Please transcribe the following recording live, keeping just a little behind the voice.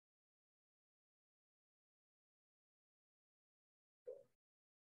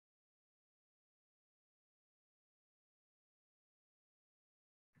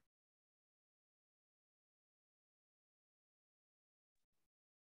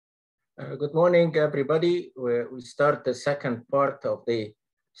Good morning, everybody. We start the second part of the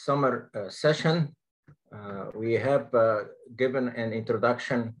summer session. We have given an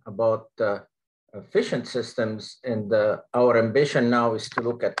introduction about fission systems, and our ambition now is to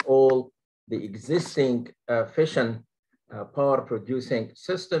look at all the existing fission power producing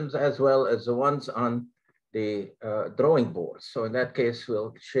systems, as well as the ones on the drawing board. So in that case,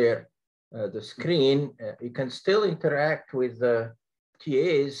 we'll share the screen. You can still interact with the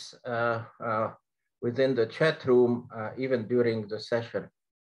TAs within the chat room, even during the session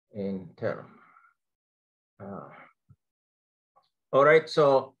in term. All right,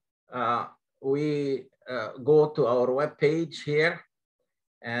 so we go to our webpage here,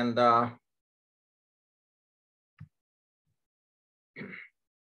 and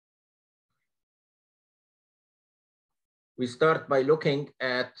we start by looking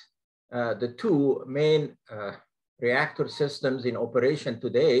at the two main reactor systems in operation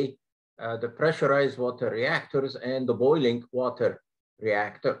today, the pressurized water reactors and the boiling water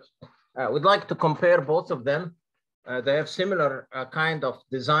reactors. We'd like to compare both of them. They have similar kind of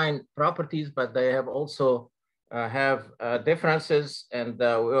design properties, but they have also have differences. And we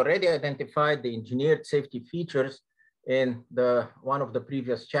already identified the engineered safety features in one of the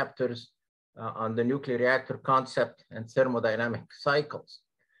previous chapters on the nuclear reactor concept and thermodynamic cycles.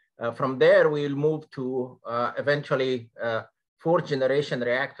 From there, we'll move to eventually fourth generation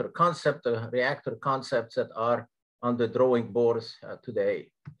reactor concept, the reactor concepts that are on the drawing boards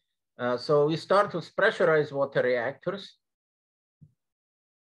today. So we start with pressurized water reactors.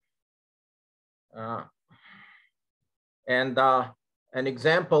 And an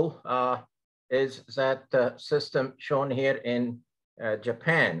example is that system shown here in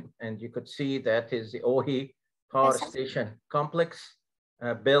Japan. And you could see that is the Ohi Power Station Complex.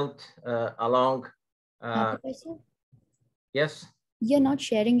 Built along. Yes? You're not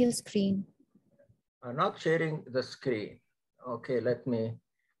sharing your screen. I'm not sharing the screen. Okay, let me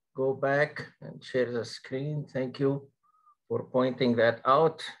go back and share the screen. Thank you for pointing that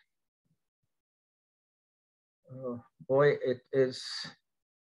out. Oh, boy, it is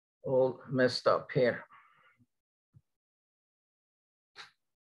all messed up here.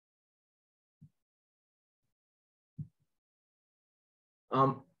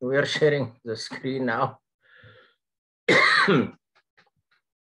 We are sharing the screen now. It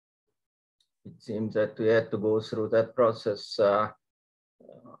seems that we had to go through that process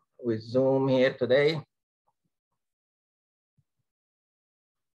with Zoom here today.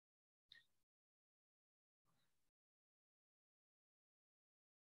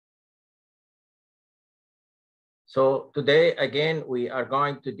 So today, again, we are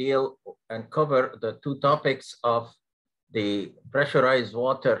going to deal and cover the two topics of the pressurized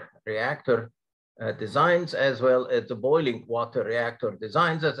water reactor designs, as well as the boiling water reactor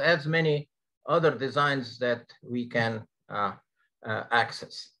designs, as many other designs that we can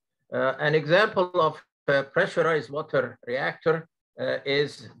access. An example of a pressurized water reactor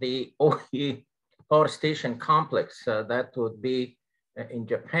is the Ohi Power Station Complex. That would be in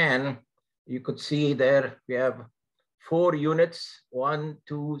Japan. You could see there we have 4 units, 1,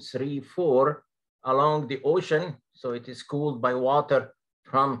 2, 3, 4, along the ocean. So it is cooled by water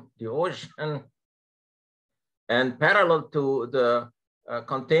from the ocean. And parallel to the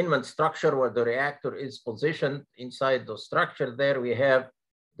containment structure where the reactor is positioned inside the structure, there we have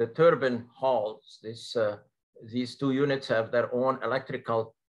the turbine halls. These 2 units have their own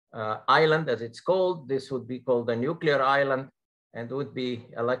electrical island, as it's called. This would be called the nuclear island, and would be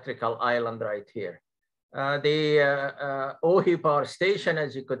electrical island right here. The Ohi Power Station,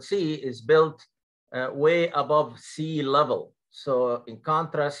 as you could see, is built way above sea level. So in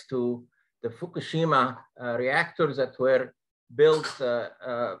contrast to the Fukushima reactors that were built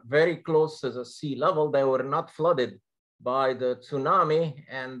very close to the sea level, they were not flooded by the tsunami.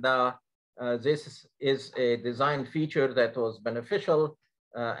 And this is a design feature that was beneficial.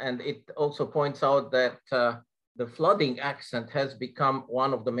 And it also points out that the flooding accident has become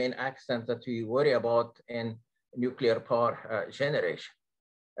one of the main accidents that we worry about in nuclear power generation.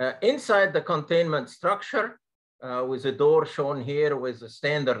 Inside the containment structure, with the door shown here with the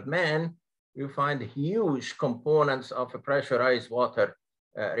standard man, you find huge components of a pressurized water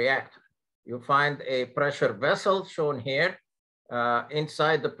reactor. You find a pressure vessel shown here.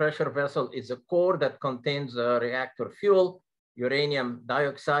 Inside the pressure vessel is a core that contains the reactor fuel, uranium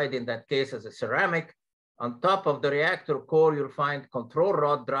dioxide, in that case as a ceramic. On top of the reactor core, you'll find control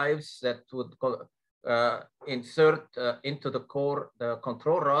rod drives that would insert into the core the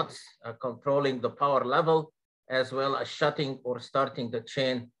control rods controlling the power level, as well as shutting or starting the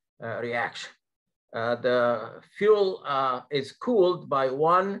chain reaction. The fuel is cooled by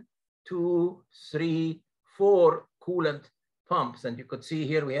one 2, 3, 4 coolant pumps. And you could see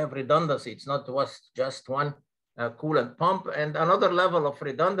here we have redundancy. It's not just one coolant pump. And another level of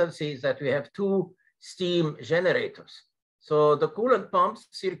redundancy is that we have 2 steam generators. So the coolant pumps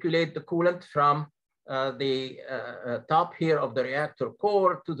circulate the coolant from the top here of the reactor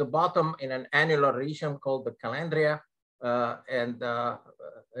core to the bottom in an annular region called the calandria.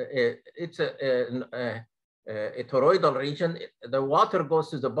 It's a toroidal region. The water goes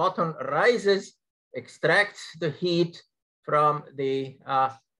to the bottom, rises, extracts the heat from the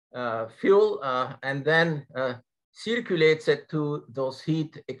fuel, and then circulates it to those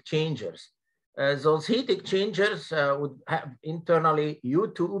heat exchangers. Those heat exchangers would have internally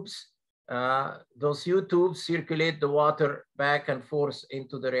U-tubes. Those U-tubes circulate the water back and forth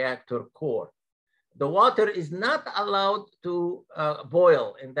into the reactor core. The water is not allowed to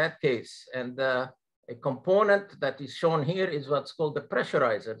boil in that case. And a component that is shown here is what's called the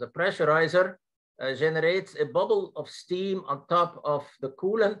pressurizer. The pressurizer generates a bubble of steam on top of the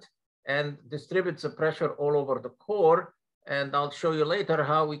coolant and distributes the pressure all over the core. And I'll show you later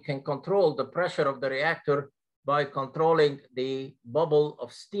how we can control the pressure of the reactor by controlling the bubble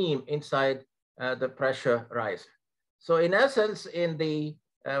of steam inside the pressurizer. So in essence, in the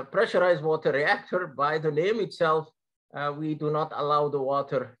pressurized water reactor, by the name itself, we do not allow the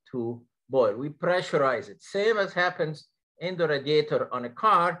water to boil. We pressurize it. Same as happens in the radiator on a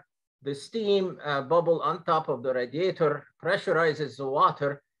car. The steam bubble on top of the radiator pressurizes the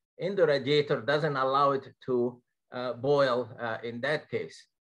water in the radiator, doesn't allow it to boil in that case.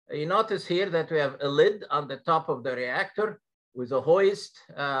 You notice here that we have a lid on the top of the reactor with a hoist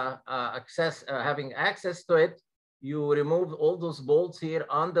having access to it. You remove all those bolts here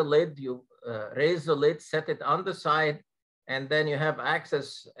on the lid, you raise the lid, set it on the side, and then you have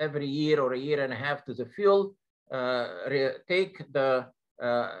access every year or a year and a half to the fuel.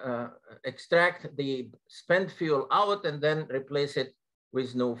 Extract the spent fuel out and then replace it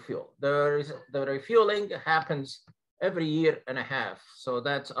with new fuel. The refueling happens every year and a half. So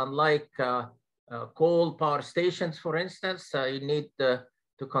that's unlike coal power stations, for instance. You need to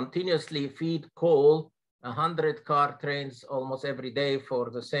continuously feed coal 100 car trains almost every day for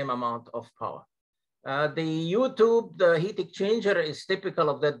the same amount of power. The U-tube, the heat exchanger, is typical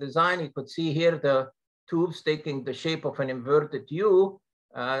of that design. You could see here the tubes taking the shape of an inverted U.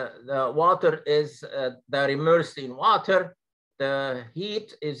 The water is, they're immersed in water. The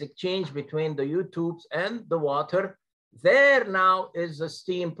heat is exchanged between the U-tubes and the water. There now is the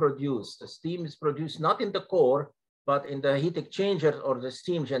steam produced. The steam is produced not in the core, but in the heat exchangers or the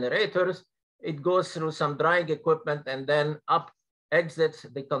steam generators. It goes through some drying equipment and then up exits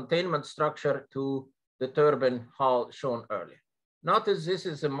the containment structure to the turbine hull shown earlier. Notice this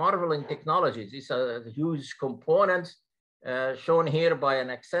is a marveling technology. These are huge components shown here by an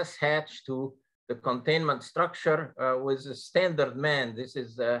access hatch to the containment structure with a standard man. This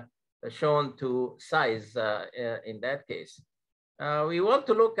is shown to size in that case. We want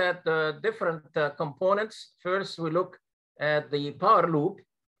to look at the different components. First, we look at the power loop.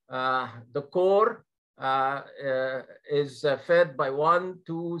 The core is fed by 1,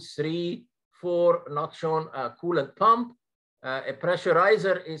 2, 3, 4, not shown, coolant pump. A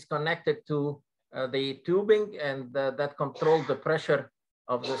pressurizer is connected to the tubing and that controls the pressure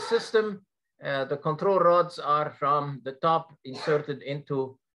of the system. The control rods are from the top inserted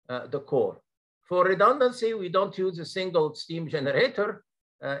into the core. For redundancy, we don't use a single steam generator.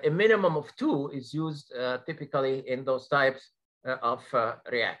 A minimum of 2 is used typically in those types of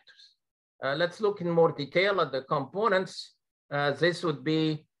reactors. Let's look in more detail at the components. This would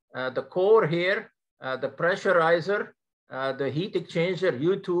be the core here, the pressurizer, the heat exchanger,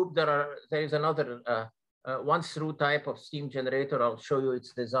 U-tube. There is another once-through type of steam generator. I'll show you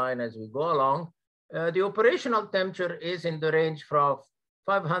its design as we go along. The operational temperature is in the range from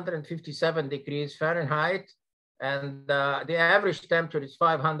 557 degrees Fahrenheit, and the average temperature is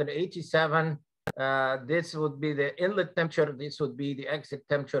 587. This would be the inlet temperature. This would be the exit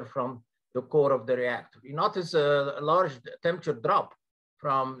temperature from the core of the reactor. You notice a large temperature drop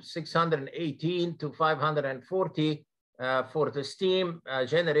from 618 to 540 for the steam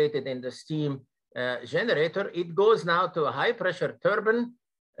generated in the steam generator. It goes now to a high pressure turbine,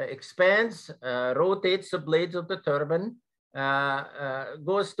 expands, rotates the blades of the turbine,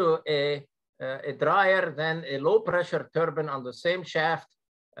 goes to a dryer, then a low pressure turbine on the same shaft,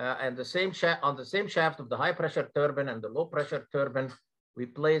 and on the same shaft of the high pressure turbine and the low pressure turbine, we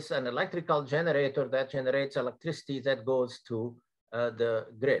place an electrical generator that generates electricity that goes to the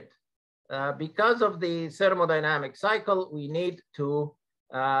grid. Because of the thermodynamic cycle, we need to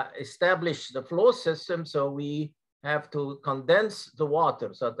establish the flow system. So we have to condense the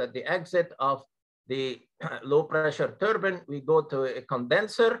water so that the exit of the low pressure turbine, we go to a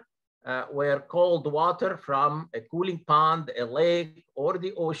condenser where cold water from a cooling pond, a lake, or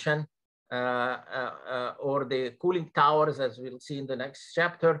the ocean, or the cooling towers, as we'll see in the next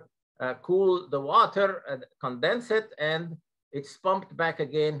chapter, cool the water, condense it, and it's pumped back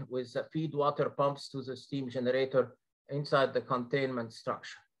again with feed water pumps to the steam generator inside the containment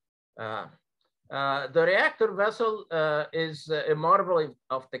structure. The reactor vessel is a marvel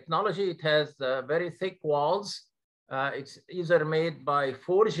of technology. It has very thick walls. It's either made by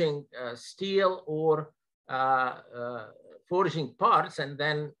forging steel or forging parts and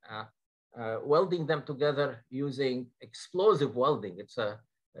then welding them together using explosive welding.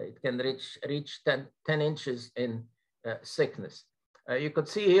 It can reach 10 inches in thickness. You could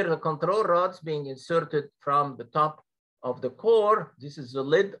see here the control rods being inserted from the top of the core. This is the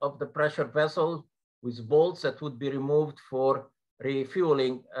lid of the pressure vessel with bolts that would be removed for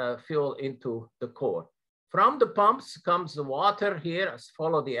refueling fuel into the core. From the pumps comes the water here, as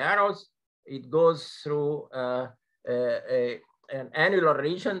follow the arrows. It goes through an annular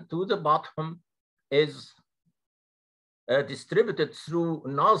region to the bottom, is distributed through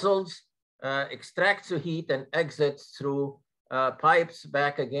nozzles, extracts the heat and exits through pipes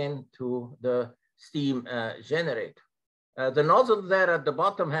back again to the steam generator. The nozzles there at the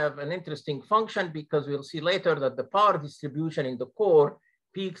bottom have an interesting function because we'll see later that the power distribution in the core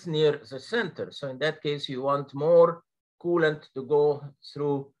peaks near the center. So in that case, you want more coolant to go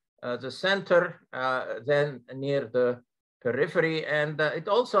through the center than near the periphery. And it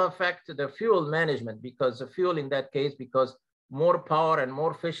also affects the fuel management because the fuel in that case, because more power and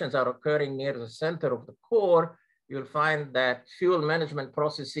more fissions are occurring near the center of the core, you'll find that fuel management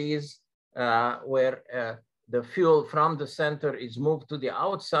processes where the fuel from the center is moved to the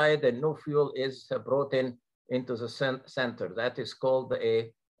outside and no fuel is brought into the center. That is called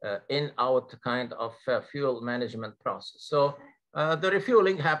a in-out kind of fuel management process. So the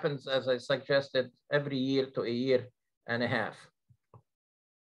refueling happens, as I suggested, every year to a year and a half.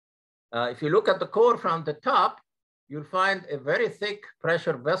 If you look at the core from the top, you'll find a very thick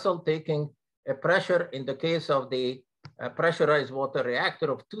pressure vessel taking a pressure, in the case of the pressurized water reactor,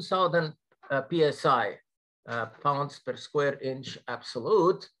 of 2,000 PSI. Pounds per square inch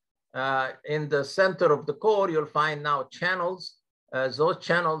absolute. In the center of the core, you'll find now channels. Those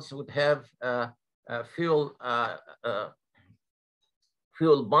channels would have fuel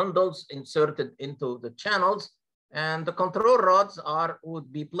bundles inserted into the channels, and the control rods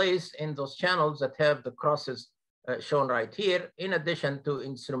would be placed in those channels that have the crosses shown right here, in addition to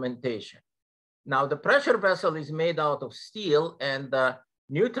instrumentation. Now, the pressure vessel is made out of steel, and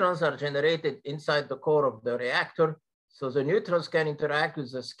neutrons are generated inside the core of the reactor. So the neutrons can interact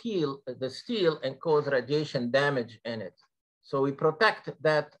with the steel and cause radiation damage in it. So we protect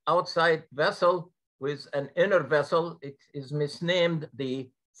that outside vessel with an inner vessel. It is misnamed the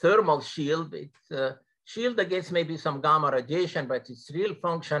thermal shield. It's a shield against maybe some gamma radiation, but its real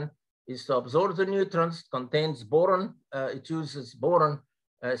function is to absorb the neutrons. It contains boron. It uses boron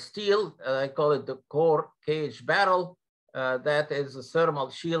steel. I call it the core cage barrel. That is a thermal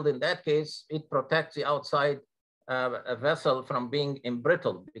shield. In that case, it protects the outside vessel from being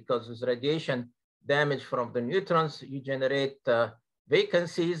embrittled, because with radiation damage from the neutrons, you generate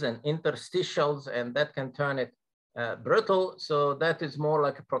vacancies and interstitials, and that can turn it brittle. So that is more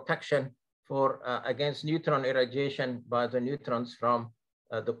like a protection for against neutron irradiation by the neutrons from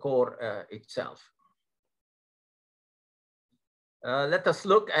the core itself. Let us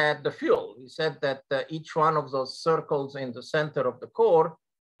look at the fuel. We said that each one of those circles in the center of the core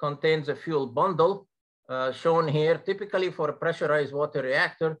contains a fuel bundle shown here. Typically for a pressurized water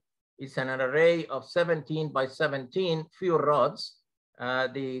reactor, it's an array of 17 by 17 fuel rods.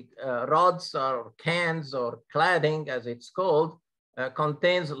 The rods or cans or cladding, as it's called,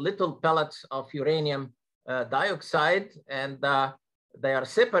 contains little pellets of uranium dioxide, and they are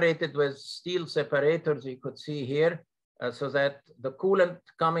separated with steel separators, you could see here. So that the coolant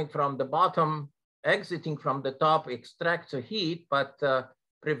coming from the bottom, exiting from the top, extracts the heat, but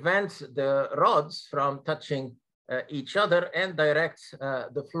prevents the rods from touching each other and directs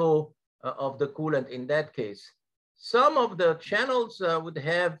the flow of the coolant in that case. Some of the channels would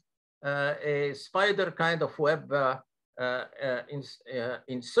have a spider kind of web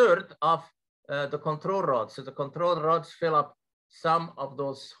insert of the control rods. So the control rods fill up some of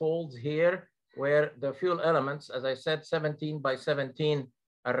those holes here, where the fuel elements, as I said, 17 by 17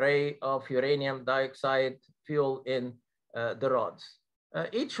 array of uranium dioxide fuel in the rods.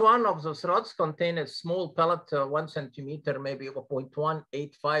 Each one of those rods contain a small pellet, 1 centimeter, maybe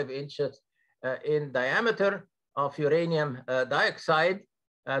 0.185 inches in diameter. of uranium dioxide.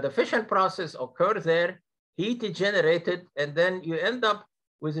 The fission process occurs there, heat is generated, and then you end up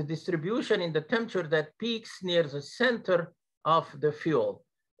with a distribution in the temperature that peaks near the center of the fuel.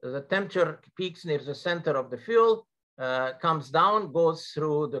 The temperature peaks near the center of the fuel, comes down, goes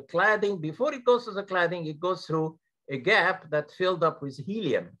through the cladding. Before it goes to the cladding, it goes through a gap that's filled up with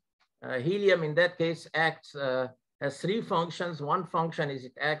helium. Helium in that case acts, has three functions. One function is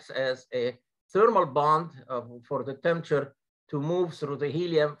it acts as a thermal bond for the temperature to move through the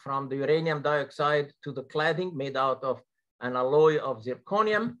helium from the uranium dioxide to the cladding made out of an alloy of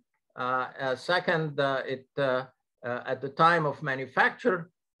zirconium. Second, at the time of manufacture,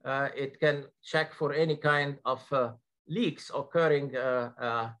 it can check for any kind of leaks occurring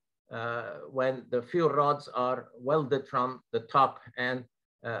when the fuel rods are welded from the top and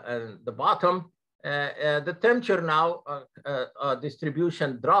the bottom. The temperature now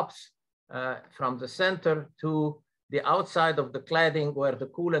distribution drops from the center to the outside of the cladding where the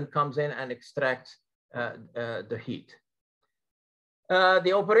coolant comes in and extracts the heat.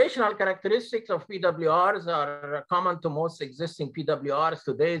 The operational characteristics of PWRs are common to most existing PWRs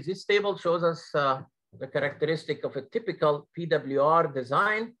today. This table shows us the characteristic of a typical PWR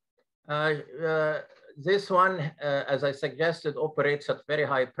design. This one, as I suggested, operates at very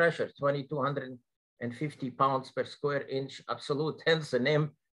high pressure, 2,250 pounds per square inch absolute, hence the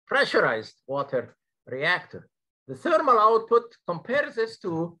name pressurized water reactor. The thermal output compares this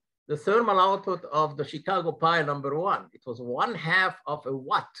to the thermal output of the Chicago pile #1. It was 1/2 of a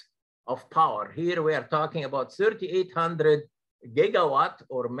watt of power. Here we are talking about 3,800 gigawatt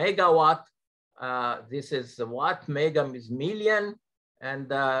or megawatt. This is watt, mega is million.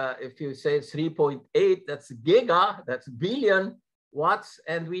 And if you say 3.8, that's giga, that's billion watts.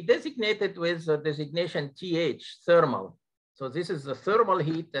 And we designate it with the designation TH, thermal. So this is the thermal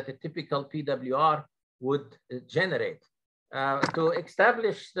heat that a typical PWR would generate. To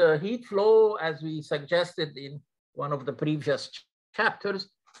establish the heat flow, as we suggested in one of the previous chapters,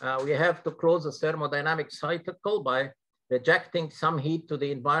 we have to close the thermodynamic cycle by rejecting some heat to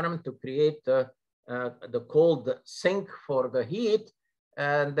the environment to create the cold sink for the heat.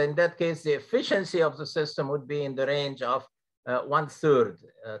 And in that case, the efficiency of the system would be in the range of 1/3,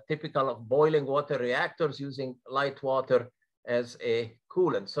 typical of boiling water reactors using light water as a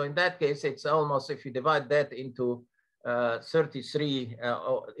coolant. So in that case, it's almost, if you divide that into 33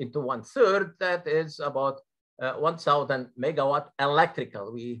 into 1/3, that is about 1,000 megawatt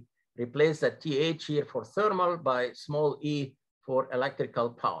electrical. We replace the TH here for thermal by small e for electrical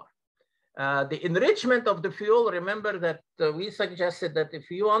power. The enrichment of the fuel, remember that we suggested that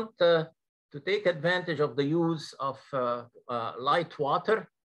if you want to take advantage of the use of light water,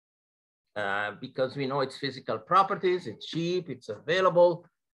 because we know its physical properties, it's cheap, it's available,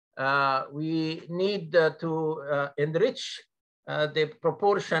 we need to enrich the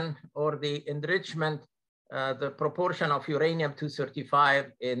proportion or the enrichment, the proportion of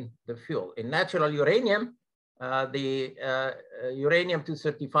uranium-235 in the fuel. In natural uranium, the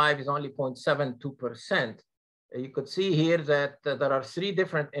uranium-235 is only 0.72%. You could see here that there are three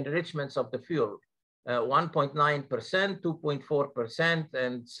different enrichments of the fuel, 1.9%, 2.4%,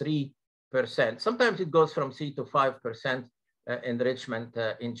 and 3%. Sometimes it goes from 3 to 5% enrichment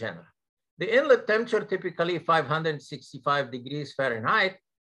in general. The inlet temperature, typically 565 degrees Fahrenheit.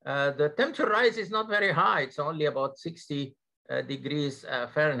 The temperature rise is not very high. It's only about 60 degrees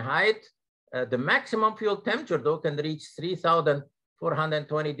Fahrenheit. The maximum fuel temperature, though, can reach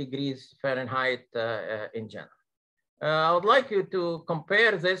 3,420 degrees Fahrenheit in general. I would like you to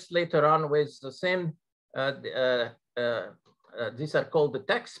compare this later on with the same, these are called the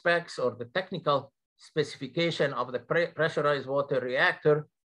tech specs or the technical specification of the pressurized water reactor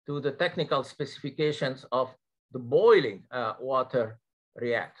to the technical specifications of the boiling water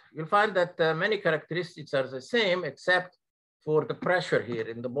reactor. You'll find that many characteristics are the same except for the pressure here.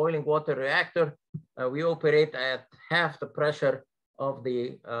 In the boiling water reactor, we operate at half the pressure of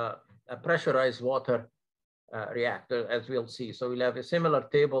the pressurized water reactor, as we'll see. So we'll have a similar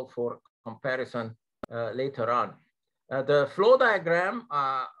table for comparison later on. The flow diagram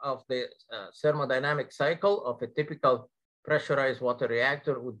of the thermodynamic cycle of a typical pressurized water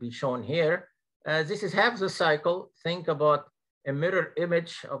reactor would be shown here. This is half the cycle. Think about a mirror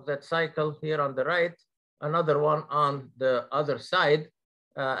image of that cycle here on the right, another one on the other side,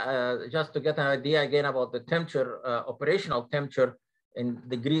 just to get an idea again about the temperature, operational temperature in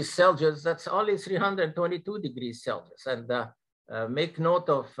degrees Celsius. That's only 322 degrees Celsius. And make note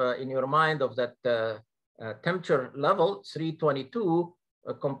of, in your mind, of that temperature level, 322,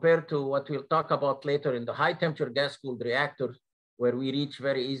 compared to what we'll talk about later in the high temperature gas-cooled reactors, where we reach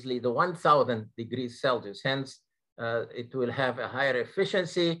very easily the 1000 degrees Celsius. Hence, it will have a higher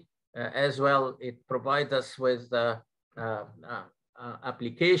efficiency. As well, it provides us with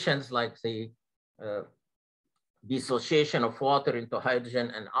applications like the dissociation of water into hydrogen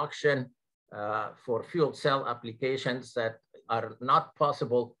and oxygen for fuel cell applications that are not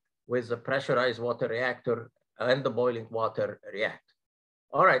possible with the pressurized water reactor and the boiling water reactor.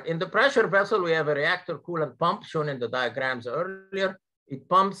 All right, in the pressure vessel, we have a reactor coolant pump shown in the diagrams earlier. It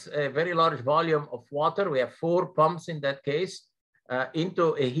pumps a very large volume of water. We have 4 pumps in that case into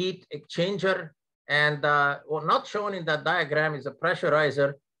a heat exchanger. And what not shown in that diagram is a pressurizer.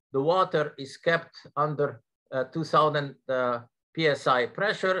 The water is kept under 2000 PSI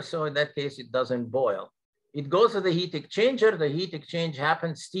pressure. So in that case, it doesn't boil. It goes to the heat exchanger. The heat exchange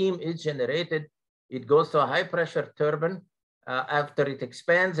happens, steam is generated. It goes to a high pressure turbine. After it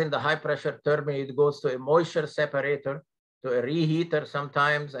expands in the high pressure turbine, it goes to a moisture separator, to a reheater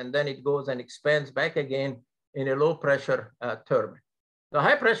sometimes, and then it goes and expands back again in a low pressure turbine. The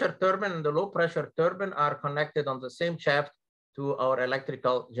high pressure turbine and the low pressure turbine are connected on the same shaft to our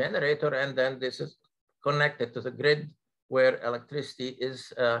electrical generator, and then this is connected to the grid where electricity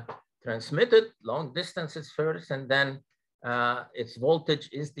is transmitted long distances first, and then its voltage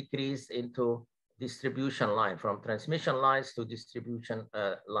is decreased into distribution line, from transmission lines to distribution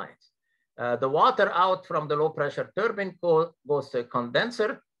lines. The water out from the low pressure turbine goes to a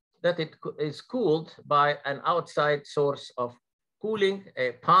condenser that it is cooled by an outside source of cooling,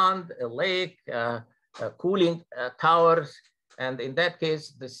 a pond, a lake, cooling towers. And in that case,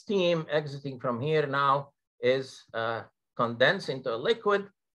 the steam exiting from here now is condensed into a liquid.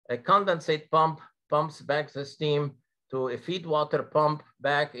 A condensate pump pumps back the steam to a feed water pump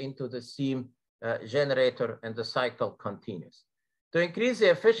back into the steam generator, and the cycle continues. To increase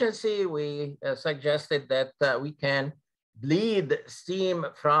the efficiency, we suggested that we can bleed steam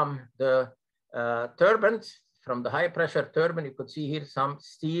from the turbines, from the high pressure turbine. You could see here some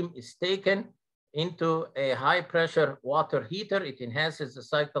steam is taken into a high pressure water heater. It enhances the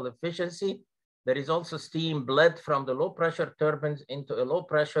cycle efficiency. There is also steam bled from the low pressure turbines into a low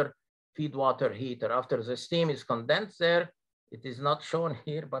pressure feed water heater. After the steam is condensed there, it is not shown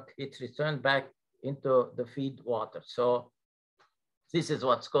here, but it's returned back into the feed water. So this is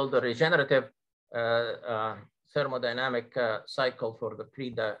what's called the regenerative thermodynamic cycle for the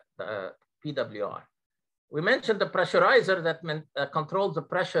PWR. We mentioned the pressurizer that controls the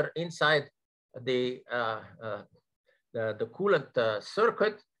pressure inside the coolant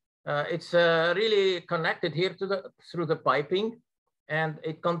circuit. It's really connected here to through the piping, and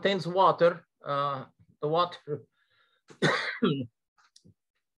it contains water.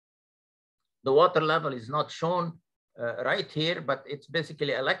 The water level is not shown right here, but it's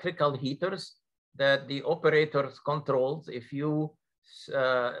basically electrical heaters that the operators controls. If you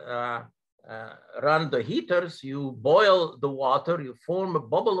run the heaters, you boil the water, you form a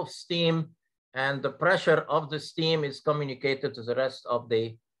bubble of steam, and the pressure of the steam is communicated to the rest of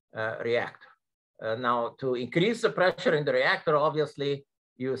the reactor. Now, to increase the pressure in the reactor, obviously,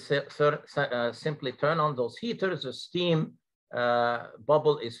 you simply turn on those heaters, the steam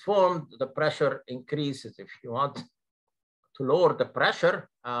bubble is formed, the pressure increases. If you want to lower the pressure,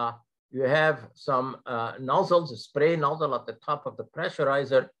 you have some nozzles, a spray nozzle at the top of the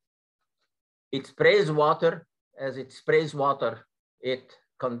pressurizer. It sprays water. As it sprays water, it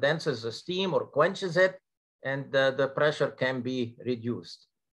condenses the steam or quenches it, and the pressure can be reduced.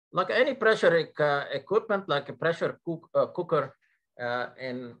 Like any pressure equipment, like a pressure cooker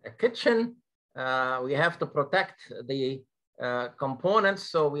in a kitchen, we have to protect the components.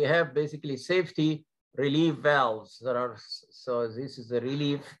 So we have basically safety relief valves that are, so this is a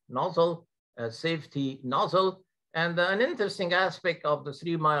relief nozzle, a safety nozzle. And an interesting aspect of the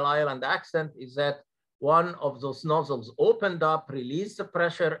 3 Mile Island accident is that one of those nozzles opened up, released the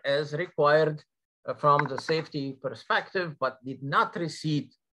pressure as required from the safety perspective, but did not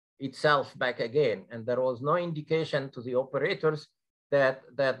recede itself back again. And there was no indication to the operators that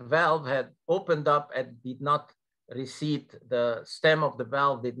that valve had opened up and did not recede, the stem of the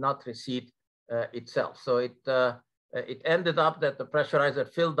valve did not recede itself. So it ended up that the pressurizer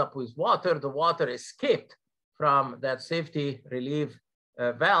filled up with water, the water escaped from that safety relief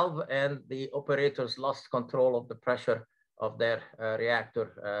valve, and the operators lost control of the pressure of their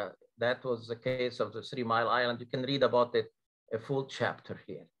reactor. That was the case of the 3 Mile Island. You can read about it, a full chapter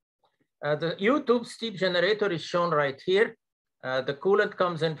here. The U-tube steam generator is shown right here. The coolant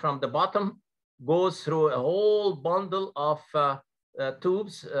comes in from the bottom, goes through a whole bundle of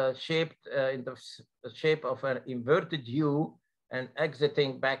tubes shaped in the shape of an inverted U and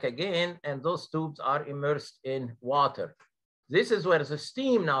exiting back again. And those tubes are immersed in water. This is where the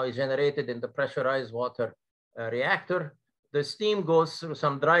steam now is generated in the pressurized water reactor. The steam goes through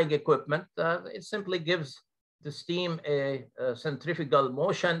some drying equipment. It simply gives the steam a centrifugal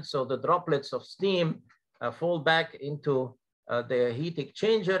motion, so the droplets of steam fall back into the heat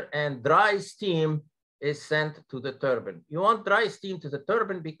exchanger, and dry steam is sent to the turbine. You want dry steam to the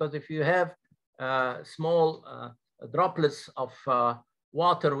turbine because if you have small droplets of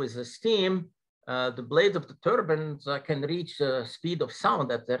water with the steam, the blades of the turbines can reach the speed of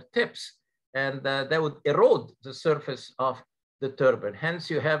sound at their tips, and that would erode the surface of the turbine. Hence,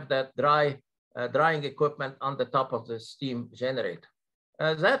 you have that drying equipment on the top of the steam generator.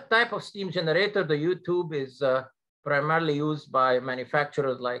 That type of steam generator, the U-tube, is primarily used by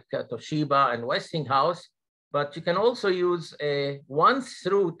manufacturers like Toshiba and Westinghouse, but you can also use a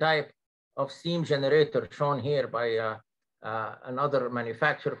once-through type of steam generator shown here by another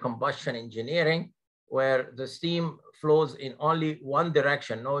manufacturer, Combustion Engineering, where the steam flows in only one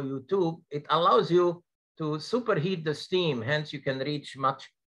direction, no U-tube. It allows you to superheat the steam, hence you can reach much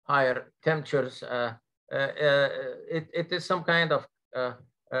higher temperatures. It is some kind of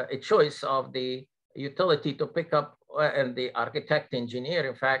a choice of the utility to pick up and the architect engineer,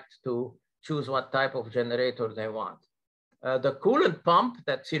 in fact, to choose what type of generator they want. The coolant pump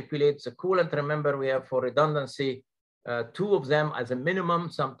that circulates the coolant, remember we have for redundancy, 2 of them as a minimum,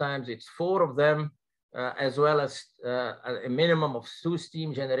 sometimes it's 4 of them, as well as a minimum of 2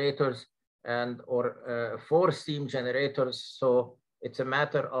 steam generators or 4 steam generators. So it's a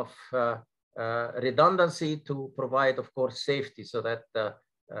matter of redundancy to provide, of course, safety, so that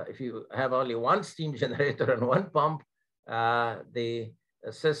if you have only 1 steam generator and 1 pump, the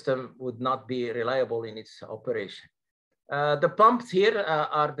system would not be reliable in its operation. The pumps here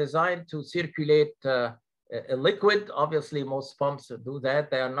are designed to circulate a liquid. Obviously, most pumps do that.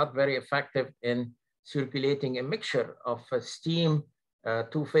 They are not very effective in circulating a mixture of steam,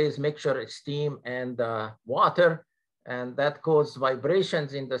 2-phase mixture, steam and water, and that caused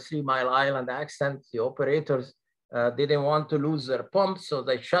vibrations in the 3 Mile Island accident. The operators didn't want to lose their pumps, so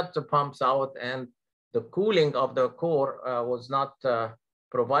they shut the pumps out, and the cooling of the core was not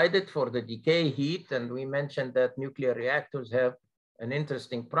provided for the decay heat. And we mentioned that nuclear reactors have an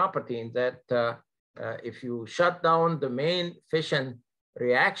interesting property in that if you shut down the main fission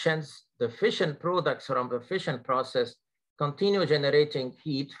reactions, the fission products from the fission process continue generating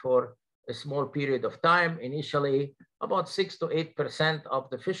heat for a small period of time, initially about 6 to 8% of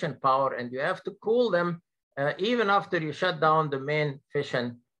the fission power, and you have to cool them even after you shut down the main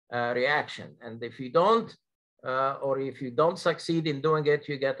fission reaction. And if you don't, or if you don't succeed in doing it,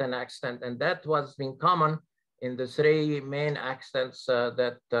 you get an accident. And that was been common in the 3 main accidents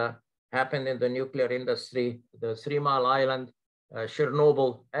that happened in the nuclear industry: the 3 Mile Island,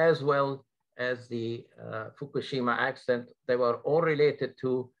 Chernobyl, as well as the Fukushima accident. They were all related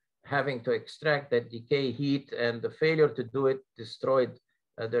to having to extract that decay heat, and the failure to do it destroyed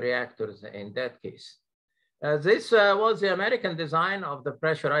the reactors in that case. This was the American design of the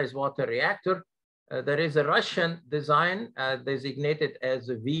pressurized water reactor. There is a Russian design designated as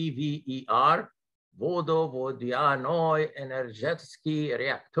VVER, Vodovodianoy Energetsky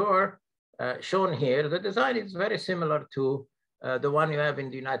Reactor, shown here. The design is very similar to the one you have in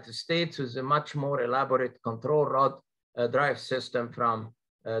the United States, with a much more elaborate control rod drive system from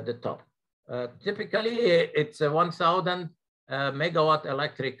the top. Typically, it's a 1,000 megawatt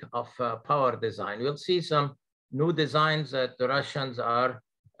electric of power design. We'll see some new designs that the Russians are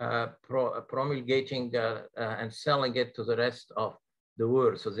promulgating and selling it to the rest of the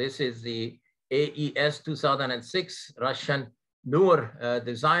world. So this is the AES 2006 Russian newer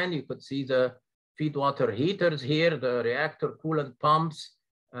design. You could see the feed water heaters here, the reactor coolant pumps,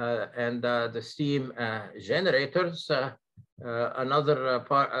 and the steam generators. Another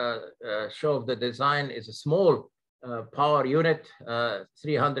show of the design is a small power unit,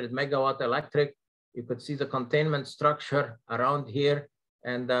 300 megawatt electric. You could see the containment structure around here,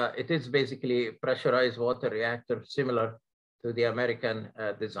 and it is basically a pressurized water reactor similar to the American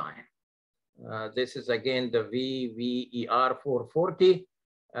design. This is again the VVER 440.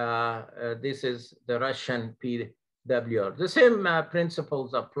 This is the Russian PWR. The same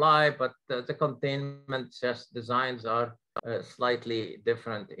principles apply, but the containment designs are slightly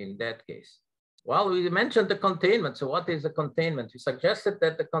different in that case. Well, we mentioned the containment. So what is the containment? We suggested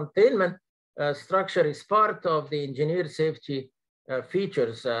that the containment structure is part of the engineered safety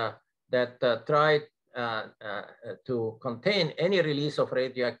features that try to contain any release of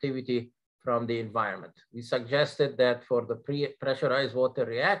radioactivity from the environment. We suggested that for the pressurized water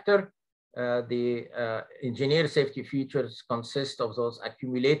reactor, the engineered safety features consist of those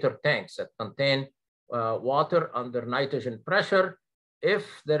accumulator tanks that contain water under nitrogen pressure.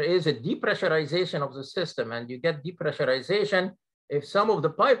 If there is a depressurization of the system and you get depressurization, if some of the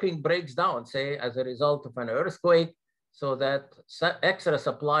piping breaks down, say as a result of an earthquake, so that extra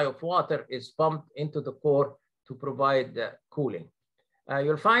supply of water is pumped into the core to provide cooling.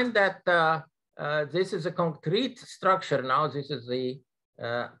 You'll find that this is a concrete structure now. This is the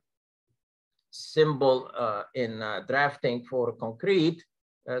symbol in drafting for concrete,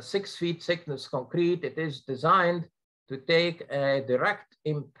 6 feet thickness concrete. It is designed to take a direct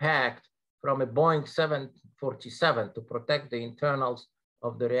impact from a Boeing 747 to protect the internals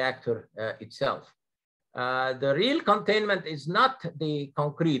of the reactor itself. The real containment is not the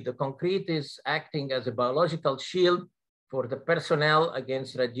concrete. The concrete is acting as a biological shield for the personnel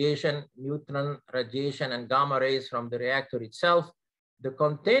against radiation, neutron radiation, and gamma rays from the reactor itself. The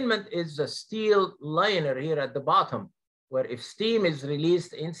containment is the steel liner here at the bottom, where if steam is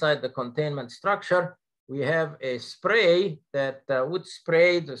released inside the containment structure, we have a spray that would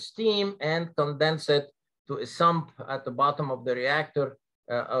spray the steam and condense it to a sump at the bottom of the reactor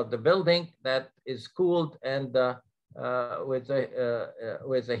of the building that is cooled and with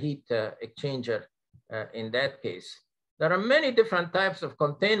a heat exchanger in that case. There are many different types of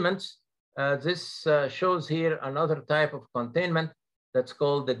containments. This shows here another type of containment that's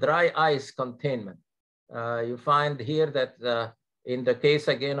called the dry ice containment. You find here that in the case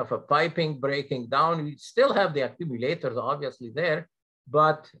again of a piping breaking down, we still have the accumulators obviously there,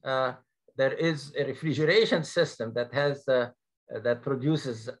 but there is a refrigeration system that has that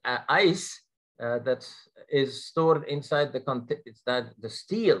produces ice that is stored inside the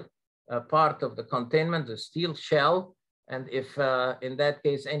steel part of the containment, the steel shell. And if in that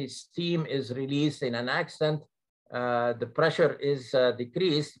case any steam is released in an accident, the pressure is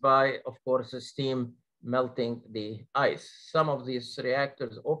decreased by, of course, the steam melting the ice. Some of these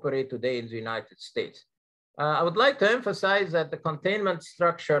reactors operate today in the United States. I would like to emphasize that the containment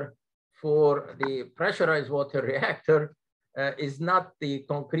structure for the pressurized water reactor is not the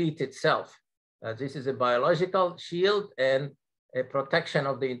concrete itself. This is a biological shield and a protection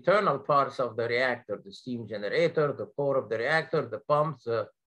of the internal parts of the reactor, the steam generator, the core of the reactor, the pumps, the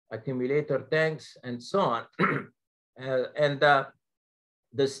accumulator tanks, and so on.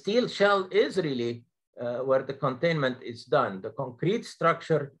 The steel shell is really where the containment is done. The concrete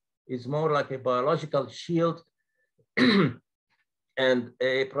structure is more like a biological shield and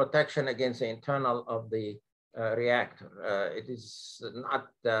a protection against the internal of the reactor. It is not,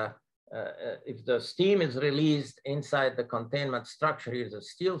 if the steam is released inside the containment structure, here is a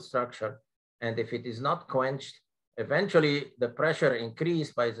steel structure, and if it is not quenched, eventually the pressure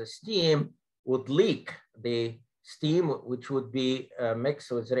increased by the steam would leak the steam, which would be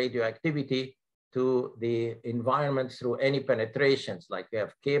mixed with radioactivity to the environment through any penetrations, like we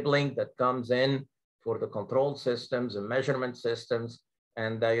have cabling that comes in for the control systems and measurement systems,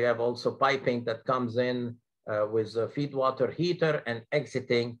 and you have also piping that comes in with a feed water heater and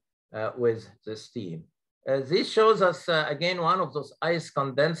exiting with the steam. This shows us, again, one of those ice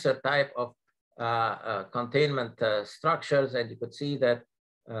condenser type of containment structures, and you could see that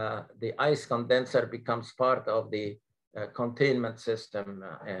the ice condenser becomes part of the containment system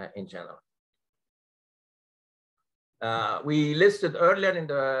in general. We listed earlier in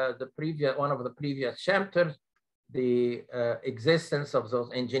the previous, one of the previous chapters, the existence of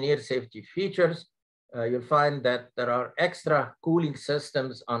those engineered safety features. You'll find that there are extra cooling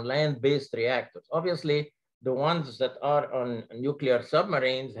systems on land-based reactors. Obviously, the ones that are on nuclear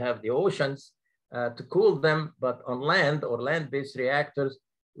submarines have the oceans to cool them, but on land or land-based reactors,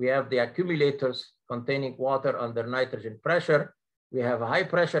 we have the accumulators containing water under nitrogen pressure. We have a high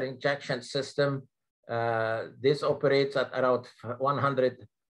pressure injection system. This operates at around 100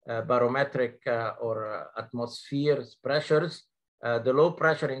 barometric or atmospheres pressures. The low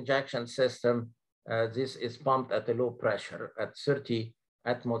pressure injection system, this is pumped at a low pressure at 30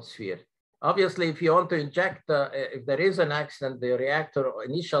 atmosphere. Obviously, if you want to inject, if there is an accident, the reactor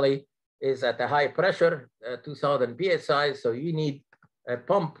initially is at a high pressure, 2000 PSI, so you need a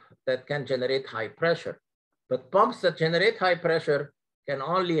pump that can generate high pressure. But pumps that generate high pressure can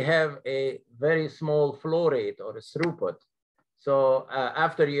only have a very small flow rate or a throughput. So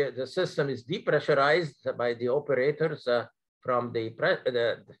after the system is depressurized by the operators from the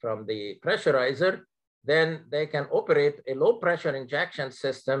pressurizer, then they can operate a low pressure injection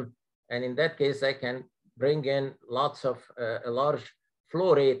system. And in that case, they can bring in lots of a large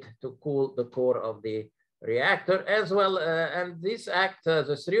flow rate to cool the core of the reactor as well. And these act,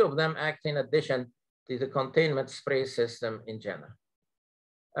 the three of them act in addition to the containment spray system in general.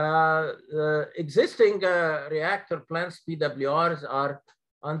 Existing reactor plants, PWRs, are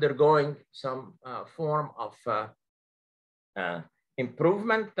undergoing some form of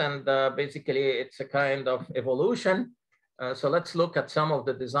improvement, and basically it's a kind of evolution. So let's look at some of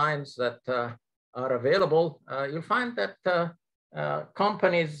the designs that are available. You'll find that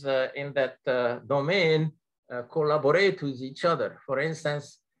companies in that domain collaborate with each other. For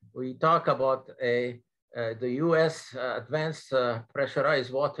instance, we talk about the US advanced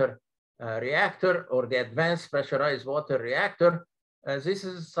pressurized water reactor, or the advanced pressurized water reactor. This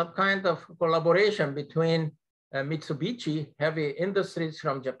is some kind of collaboration between Mitsubishi Heavy Industries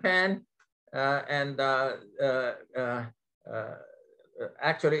from Japan and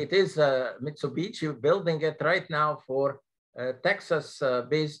actually it is Mitsubishi building it right now for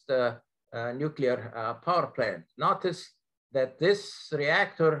Texas-based nuclear power plant. Notice that this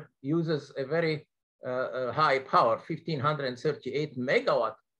reactor uses a very high power, 1,538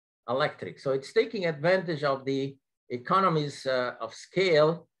 megawatt electric. So it's taking advantage of the economies of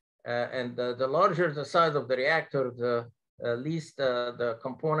scale, and the larger the size of the reactor, the least the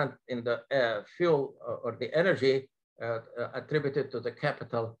component in the fuel or the energy attributed to the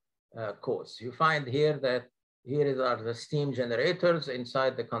capital cost. You find here that here are the steam generators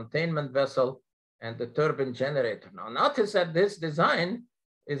inside the containment vessel and the turbine generator. Now notice that this design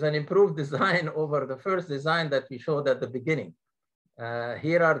is an improved design over the first design that we showed at the beginning.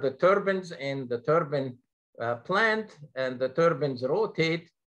 Here are the turbines in the turbine plant, and the turbines rotate.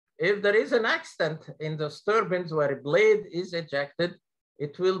 If there is an accident in those turbines where a blade is ejected,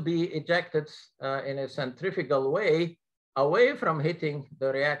 it will be ejected in a centrifugal way away from hitting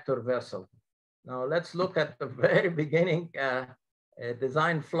the reactor vessel. Now let's look at the very beginning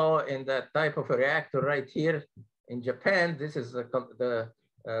design flaw in that type of a reactor right here in Japan. This is the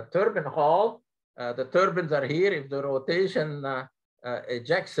turbine hall. The turbines are here. If the rotation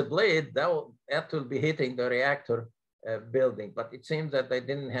ejects a blade, that will be hitting the reactor building. But it seems that they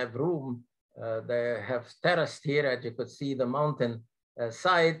didn't have room. They have terraced here, as you could see, the mountain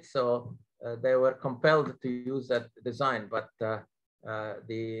side. So they were compelled to use that design. But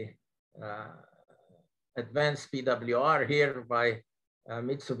the advanced PWR here by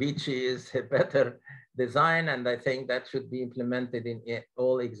Mitsubishi is a better design, and I think that should be implemented in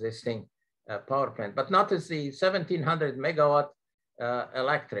all existing power plant. But notice the 1,700 megawatt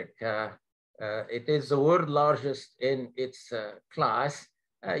electric. It is the world largest in its class,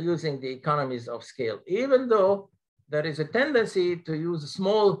 using the economies of scale, even though there is a tendency to use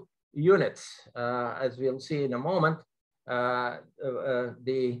small units, as we'll see in a moment. A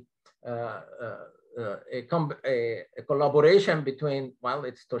collaboration between, well,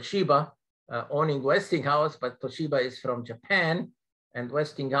 it's Toshiba owning Westinghouse, but Toshiba is from Japan, and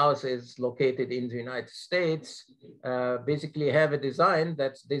Westinghouse is located in the United States, basically have a design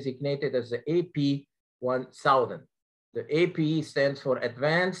that's designated as the AP1000. The AP stands for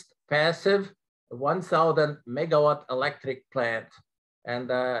Advanced Passive 1,000 Megawatt Electric Plant. And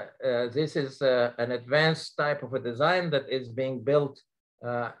this is an advanced type of a design that is being built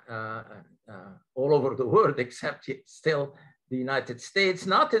all over the world, except still the United States.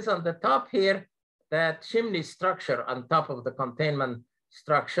 Notice on the top here, that chimney structure on top of the containment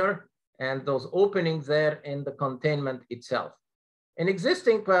structure, and those openings there in the containment itself. In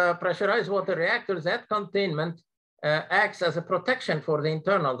existing pressurized water reactors, that containment acts as a protection for the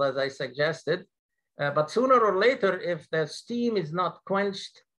internals, as I suggested. But sooner or later, if the steam is not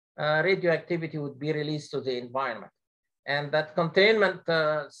quenched, radioactivity would be released to the environment. And that containment,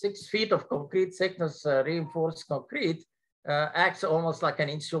 6 feet of concrete thickness reinforced concrete, acts almost like an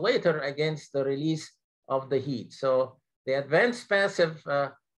insulator against the release of the heat. So the advanced passive,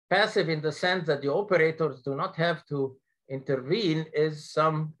 passive in the sense that the operators do not have to intervene, is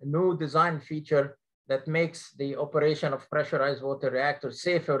some new design feature that makes the operation of pressurized water reactors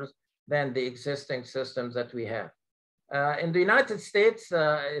safer than the existing systems that we have. In the United States,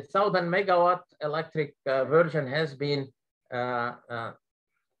 1,000 megawatt electric version has been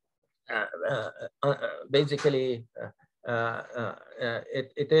basically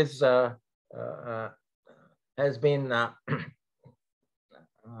it has been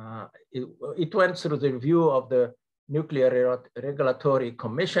it went through the review of the Nuclear Regulatory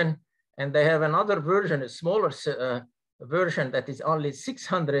Commission, and they have another version, a smaller version that is only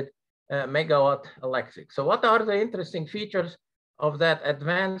 600 megawatt electric. So what are the interesting features of that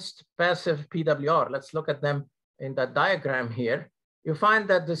advanced passive PWR? Let's look at them in that diagram here. You find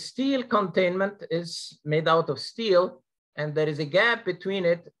that the steel containment is made out of steel, and there is a gap between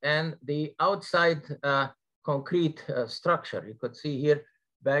it and the outside concrete structure. You could see here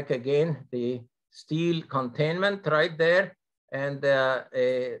back again the steel containment right there, and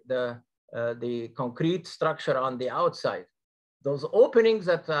the concrete structure on the outside. those openings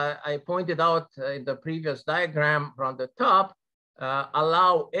that I pointed out in the previous diagram from the top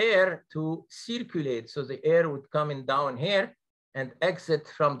allow air to circulate. So the air would come in down here and exit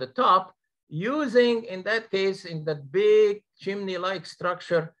from the top using, in that case, in that big chimney-like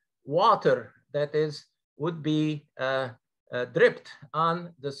structure, water that would be dripped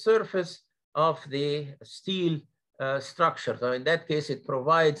on the surface of the steel structure. So in that case, it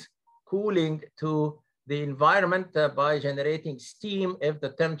provides cooling to the environment by generating steam if the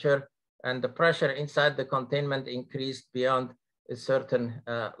temperature and the pressure inside the containment increased beyond a certain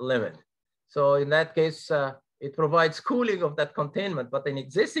limit. So in that case, it provides cooling of that containment, but in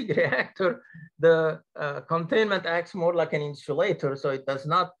existing reactor, the containment acts more like an insulator, so it does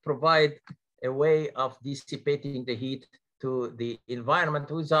not provide a way of dissipating the heat to the environment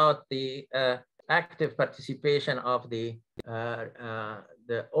without the active participation of the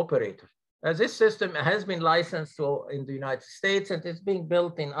operator. This system has been licensed in the United States and is being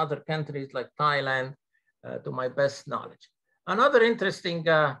built in other countries like Thailand, to my best knowledge. Another interesting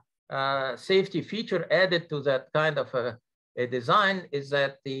safety feature added to that kind of a design is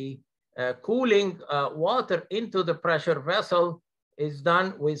that the cooling water into the pressure vessel is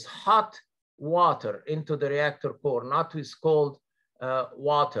done with hot water into the reactor core, not with cold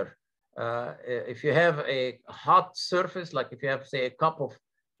water. If you have a hot surface, like if you have, say, a cup of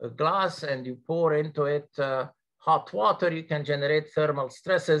glass and you pour into it hot water, you can generate thermal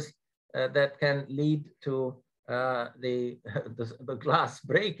stresses that can lead to the glass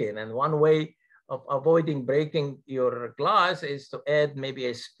breaking. And one way of avoiding breaking your glass is to add maybe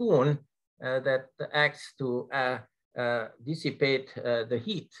a spoon that acts to dissipate the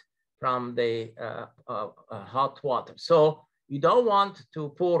heat from the hot water. So you don't want to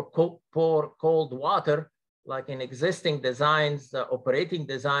pour cold water like in existing designs, operating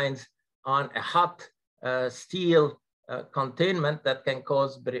designs, on a hot steel containment that can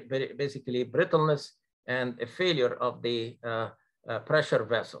cause basically brittleness and a failure of the pressure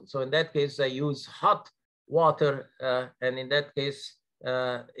vessel. So in that case, I use hot water, and in that case,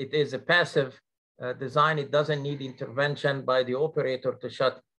 it is a passive design. It doesn't need intervention by the operator to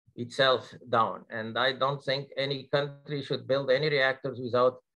shut itself down. And I don't think any country should build any reactors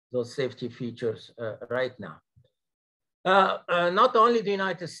without those safety features right now. Not only the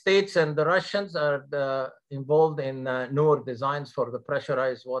United States and the Russians are involved in newer designs for the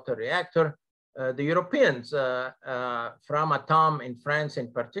pressurized water reactor. The Europeans, Framatome in France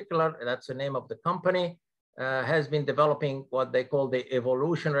in particular, that's the name of the company, has been developing what they call the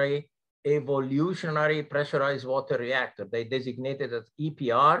evolutionary pressurized water reactor. They designate it as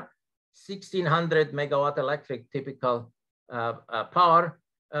EPR, 1600 megawatt electric typical power.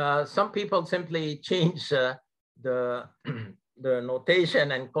 Some people simply change the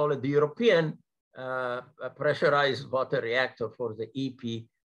notation and call it the European pressurized water reactor for the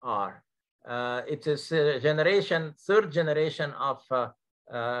EPR. It is a third generation of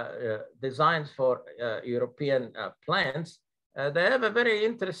designs for European plants. They have a very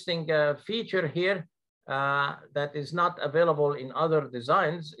interesting feature here that is not available in other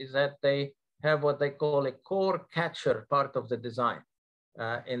designs, is that they have what they call a core catcher part of the design.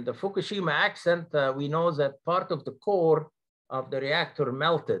 In the Fukushima accident, we know that part of the core of the reactor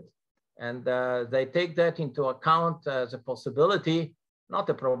melted, and they take that into account as a possibility, not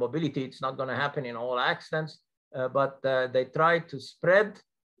a probability. It's not going to happen in all accidents, but they try to spread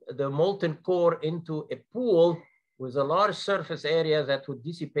the molten core into a pool with a large surface area that would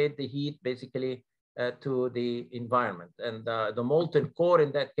dissipate the heat basically to the environment. And the molten core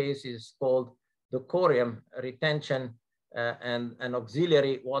in that case is called the corium retention and an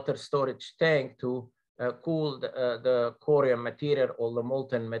auxiliary water storage tank to cool the corium material or the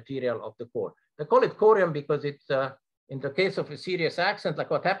molten material of the core. They call it corium because it's in the case of a serious accident,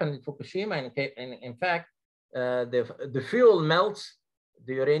 like what happened in Fukushima, in fact, the fuel melts,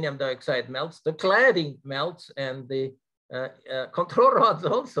 the uranium dioxide melts, the cladding melts, and the control rods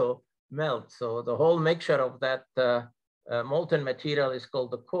also melt. So the whole mixture of that molten material is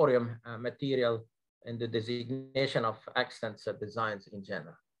called the corium material in the designation of accidents designs in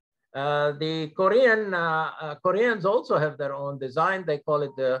general. The Koreans also have their own design. They call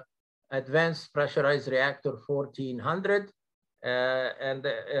it the Advanced Pressurized Reactor 1400. And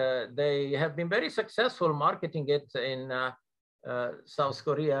they have been very successful marketing it in South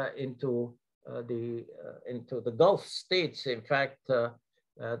Korea into the Gulf states. In fact,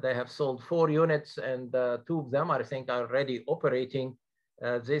 they have sold 4 units, and 2 of them, I think, are already operating.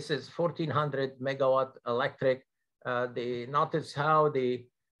 This is 1400 megawatt electric. Notice how the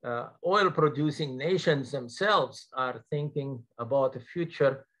oil producing nations themselves are thinking about a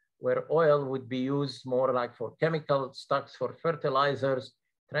future where oil would be used more like for chemical stocks, for fertilizers,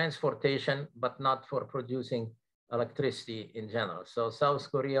 transportation, but not for producing electricity in general. So South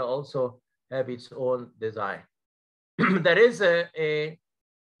Korea also have its own design. There is a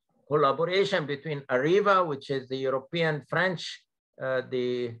collaboration between Arriva, which is the European French,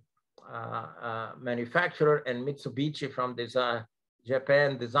 manufacturer, and Mitsubishi from this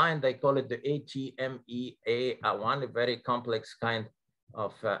Japan design. They call it the ATMEA1, a very complex kind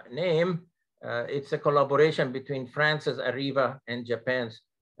of name. It's a collaboration between France's Arriva and Japan's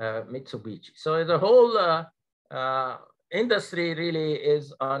Mitsubishi. So the whole industry really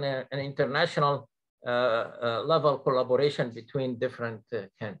is on an international level collaboration between different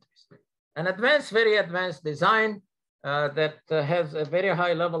countries. An advanced, very advanced design that has a very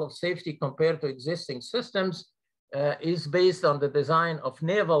high level of safety compared to existing systems is based on the design of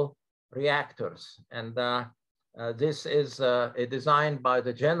naval reactors. And this is a design by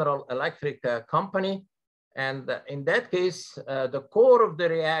the General Electric company. And in that case, the core of the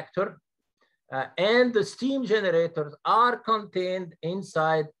reactor and the steam generators are contained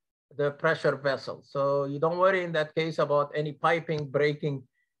inside the pressure vessel. So you don't worry in that case about any piping breaking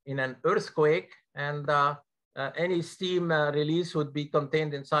in an earthquake, and any steam release would be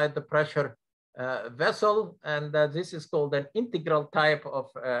contained inside the pressure vessel. And this is called an integral type of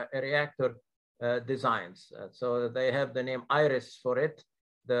reactor designs. So they have the name IRIS for it.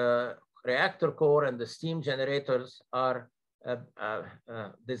 The reactor core and the steam generators are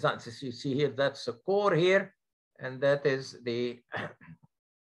designs. As you see here, that's the core here, and that is the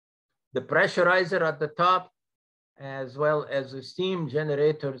pressurizer at the top, as well as the steam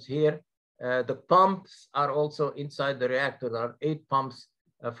generators here. The pumps are also inside the reactor. There are 8 pumps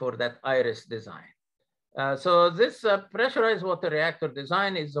for that IRIS design. So this pressurized water reactor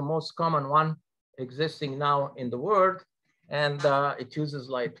design is the most common one existing now in the world, and it uses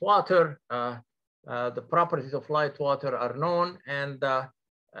light water. The properties of light water are known, and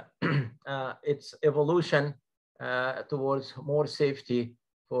its evolution towards more safety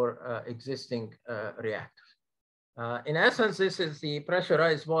for existing reactors. In essence, this is the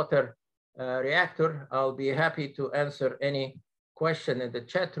pressurized water reactor. I'll be happy to answer any question in the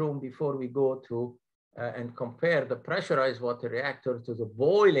chat room before we go to and compare the pressurized water reactor to the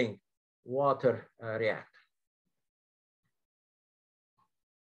boiling water reactor.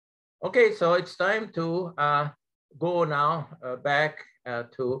 Okay, so it's time to go now back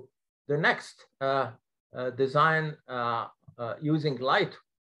to the next design using light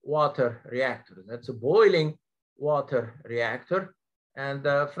water reactor. That's a boiling water reactor. And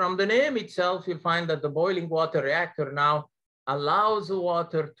from the name itself, you'll find that the boiling water reactor now allows the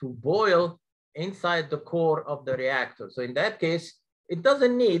water to boil inside the core of the reactor. So in that case, it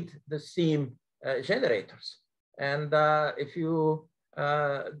doesn't need the steam generators. And if you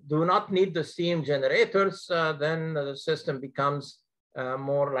do not need the steam generators, then the system becomes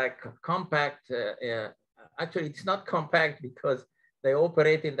more like compact. Actually, it's not compact because they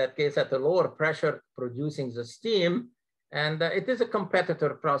operate in that case at a lower pressure, producing the steam. And it is a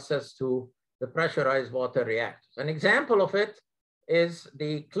competitor process to the pressurized water reactors. An example of it is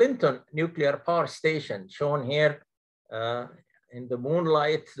the Clinton nuclear power station, shown here in the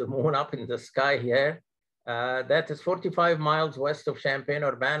moonlight, the moon up in the sky here. That is 45 miles west of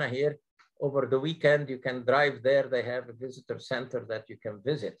Champaign-Urbana here. Over the weekend, you can drive there. They have a visitor center that you can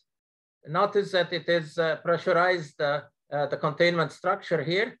visit. Notice that it is pressurized, the containment structure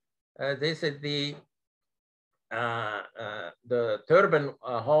here. This is the turbine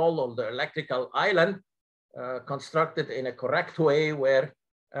hall of the electrical island, constructed in a correct way where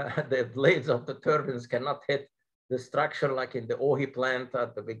the blades of the turbines cannot hit the structure like in the Ohi plant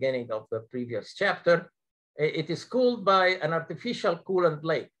at the beginning of the previous chapter. It is cooled by an artificial coolant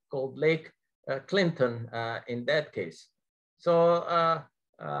lake called Lake Clinton in that case. So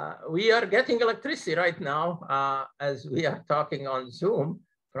we are getting electricity right now as we are talking on Zoom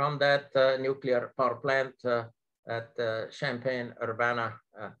from that nuclear power plant at Champaign-Urbana.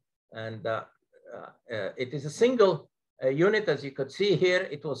 And it is a single unit, as you could see here.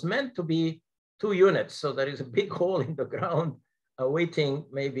 It was meant to be 2 units. So there is a big hole in the ground awaiting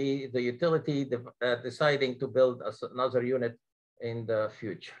maybe the utility deciding to build another unit in the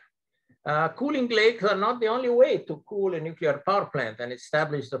future. Cooling lakes are not the only way to cool a nuclear power plant and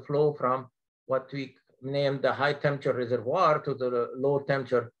establish the flow from what we named the high temperature reservoir to the low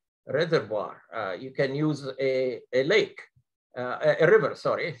temperature reservoir. You can use a lake, a river,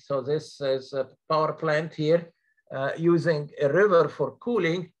 sorry. So this is a power plant here using a river for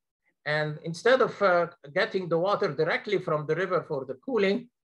cooling. And instead of getting the water directly from the river for the cooling,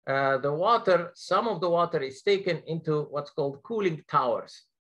 some of the water is taken into what's called cooling towers.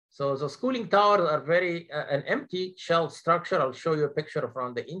 So those cooling towers are very an empty shell structure. I'll show you a picture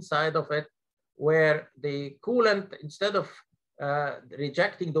from the inside of it, where the coolant, instead of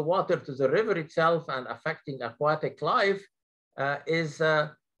rejecting the water to the river itself and affecting aquatic life, is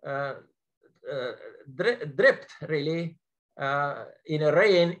dripped really in a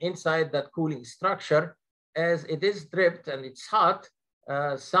rain inside that cooling structure. As it is dripped and it's hot,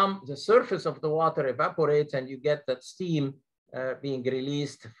 the surface of the water evaporates and you get that steam being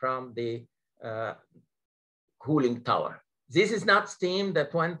released from the cooling tower. This is not steam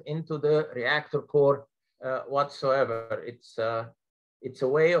that went into the reactor core whatsoever. It's a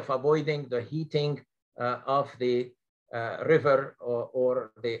way of avoiding the heating of the river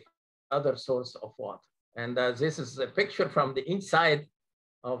or the other source of water. And this is a picture from the inside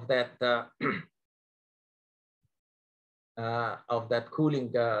of that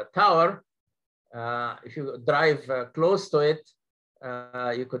cooling tower. If you drive close to it,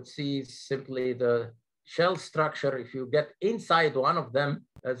 you could see simply the shell structure. If you get inside one of them,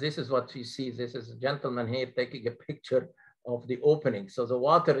 this is what you see. This is a gentleman here taking a picture of the opening. So the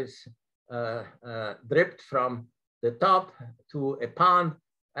water is dripped from the top to a pond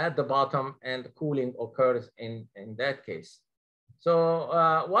at the bottom, and cooling occurs in that case. So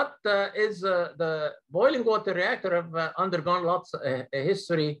what is the boiling water reactor have undergone lots of a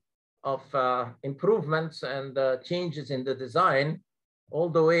history of improvements and changes in the design, all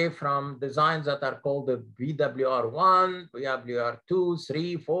the way from designs that are called the BWR1, BWR2,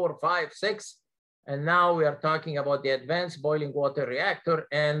 3, 4, 5, 6. And now we are talking about the advanced boiling water reactor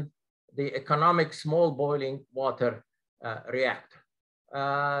and the economic small boiling water reactor.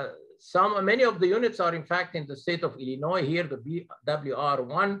 Many of the units are in fact in the state of Illinois here. The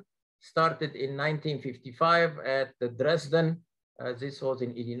BWR1 started in 1955 at the Dresden. This was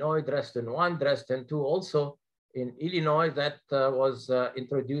in Illinois, Dresden 1, Dresden 2 also in Illinois. That was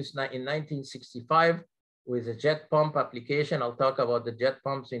introduced in 1965 with a jet pump application. I'll talk about the jet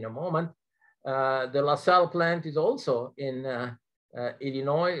pumps in a moment. The LaSalle plant is also in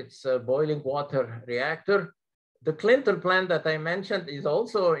Illinois. It's a boiling water reactor. The Clinton plant that I mentioned is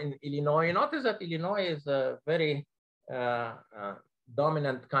also in Illinois. Notice that Illinois is a very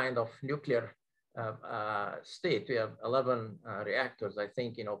dominant kind of nuclear state. We have 11 reactors, I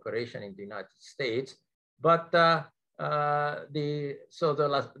think, in operation in the United States. But the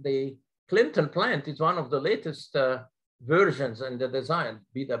Clinton plant is one of the latest versions in the design,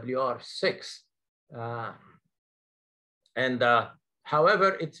 BWR6.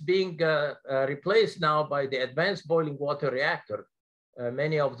 However, it's being replaced now by the advanced boiling water reactor.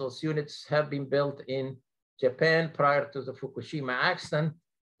 Many of those units have been built in Japan prior to the Fukushima accident,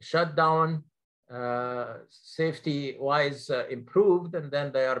 shut down, safety-wise improved, and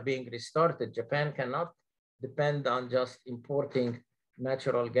then they are being restarted. Japan cannot depend on just importing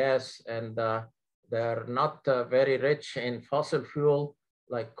natural gas, and they're not very rich in fossil fuel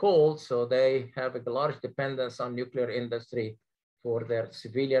like coal, so they have a large dependence on nuclear industry for their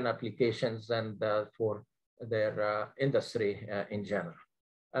civilian applications and for their industry in general.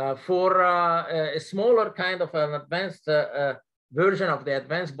 For a smaller kind of an advanced version of the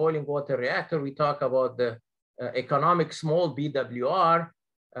advanced boiling water reactor, we talk about the economic small BWR.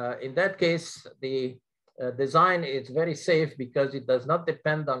 In that case, the design is very safe because it does not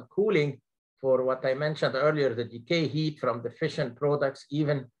depend on cooling for what I mentioned earlier, the decay heat from the fission products,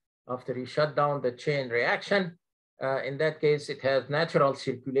 even after you shut down the chain reaction. In that case, it has natural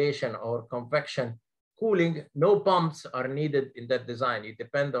circulation or convection cooling. No pumps are needed in that design. You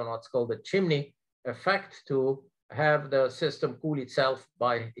depend on what's called the chimney effect to have the system cool itself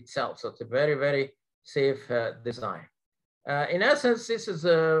by itself. So it's a very, very safe design. In essence, this is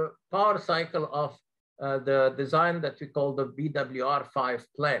a power cycle of the design that we call the BWR5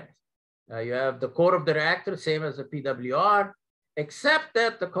 plant. You have the core of the reactor, same as the PWR, except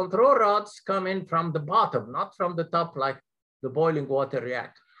that the control rods come in from the bottom, not from the top like the boiling water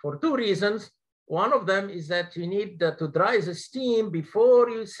reactor, for two reasons. One of them is that you need to dry the steam before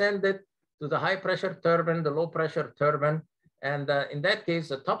you send it to the high pressure turbine, the low pressure turbine. And in that case,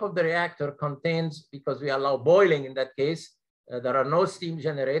 the top of the reactor contains, because we allow boiling in that case, there are no steam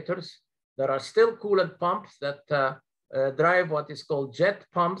generators. There are still coolant pumps that drive what is called jet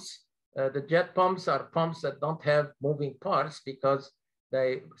pumps. The jet pumps are pumps that don't have moving parts because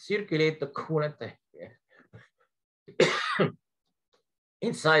they circulate the coolant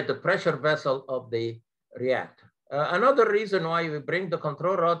inside the pressure vessel of the reactor. Another reason why we bring the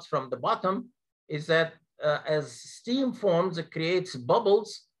control rods from the bottom is that as steam forms, it creates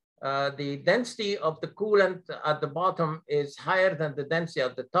bubbles. The density of the coolant at the bottom is higher than the density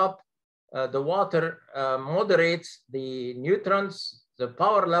at the top. The water moderates the neutrons, the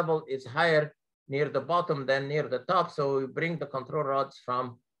power level is higher near the bottom than near the top. So we bring the control rods from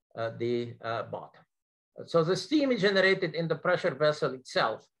the bottom. So the steam is generated in the pressure vessel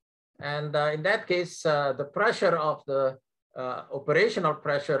itself. And in that case, the pressure of the operational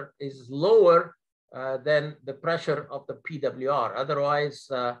pressure is lower than the pressure of the PWR. Otherwise,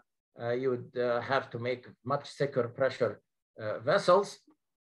 you would have to make much thicker pressure vessels.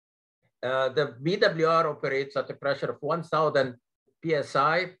 The BWR operates at a pressure of 1,000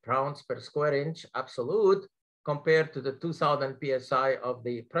 PSI, pounds per square inch absolute, compared to the 2,000 PSI of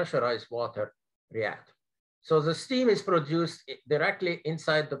the pressurized water reactor. So the steam is produced directly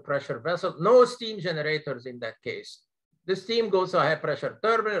inside the pressure vessel. No steam generators in that case. The steam goes to a high pressure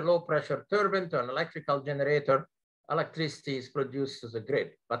turbine, a low pressure turbine, to an electrical generator. Electricity is produced to the grid.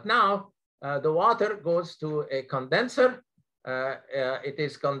 But now the water goes to a condenser. It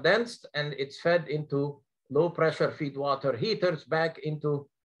is condensed and it's fed into low pressure feed water heaters back into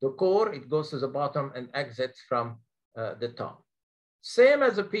the core. It goes to the bottom and exits from the top. Same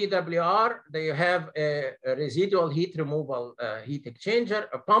as a PWR, they have a residual heat removal heat exchanger,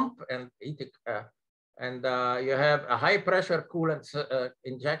 a pump, and you have a high pressure coolant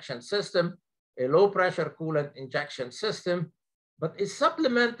injection system, a low pressure coolant injection system, but it's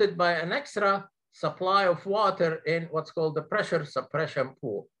supplemented by an extra supply of water in what's called the pressure suppression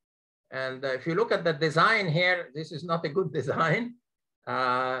pool. And if you look at the design here, this is not a good design.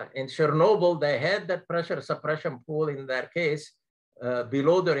 In Chernobyl, they had that pressure suppression pool in their case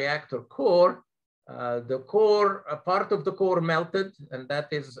below the reactor core. The core, a part of the core melted, and that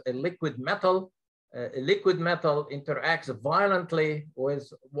is a liquid metal. A liquid metal interacts violently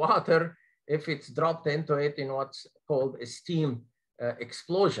with water if it's dropped into it in what's called a steam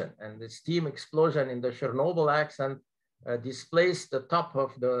explosion. And the steam explosion in the Chernobyl accident displaced the top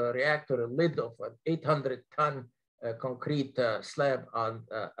of the reactor, a lid of an 800-ton concrete slab on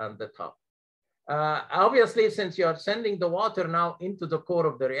the top. Obviously, since you are sending the water now into the core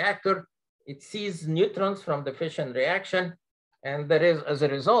of the reactor, it sees neutrons from the fission reaction. And there is, as a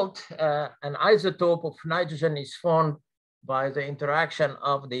result, an isotope of nitrogen is formed by the interaction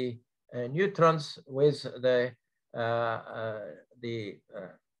of the neutrons with the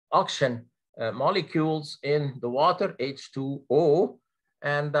oxygen molecules in the water, H2O.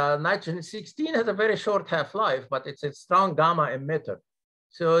 And nitrogen-16 has a very short half-life, but it's a strong gamma emitter.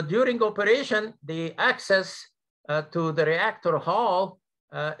 So during operation, the access to the reactor hall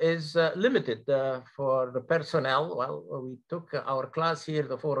is limited for the personnel. Well, we took our class here,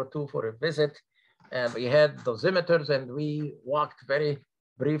 the 402, for a visit, and we had dosimeters, and we walked very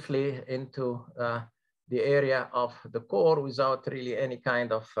briefly into the area of the core without really any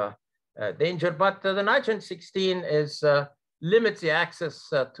kind of danger. But the nitrogen-16 is limits the access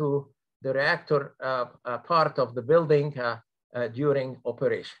to the reactor part of the building during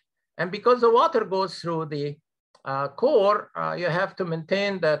operation. And because the water goes through the core, you have to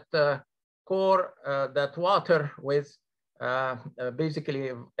maintain that core, that water with basically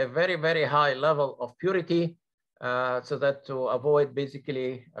a very, very high level of purity, so that to avoid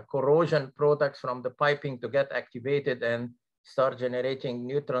basically corrosion products from the piping to get activated and start generating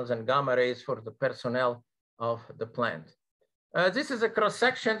neutrons and gamma rays for the personnel of the plant. This is a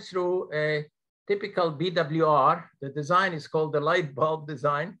cross-section through a typical BWR. The design is called the light bulb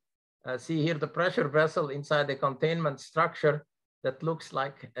design. See here the pressure vessel inside the containment structure that looks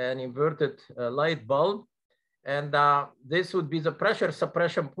like an inverted light bulb. And this would be the pressure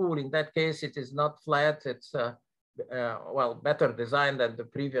suppression pool. In that case, it is not flat. It's, well, better designed than the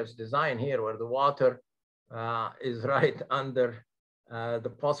previous design here, where the water is right under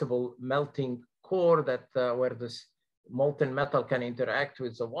the possible melting core that where this molten metal can interact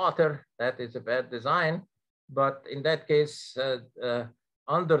with the water. That is a bad design. But in that case,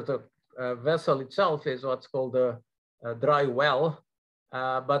 under the vessel itself is what's called a dry well.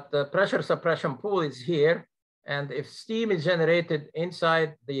 But the pressure suppression pool is here. And if steam is generated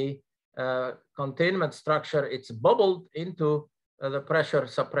inside the containment structure, it's bubbled into the pressure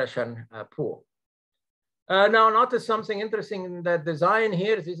suppression pool. Now, notice something interesting in the design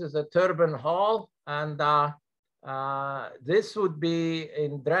here. This is a turbine hall, and this would be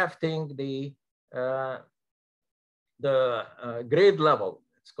in drafting the grade level.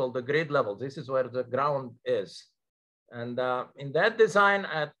 It's called the grade level. This is where the ground is. And in that design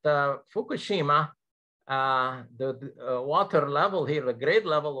at Fukushima, the water level here, the grade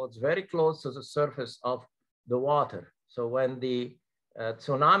level, was very close to the surface of the water. So when the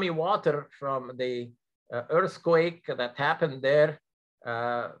tsunami water from the earthquake that happened there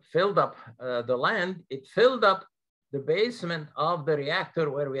filled up the land, it filled up the basement of the reactor,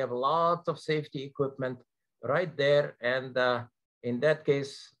 where we have lots of safety equipment right there. And in that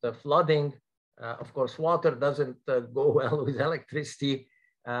case, the flooding, of course, water doesn't go well with electricity.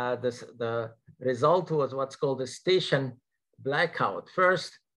 The result was what's called a station blackout.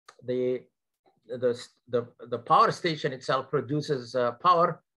 First, the power station itself produces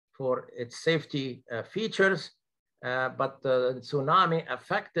power for its safety features, but the tsunami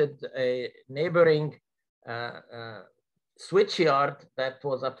affected a neighboring switchyard that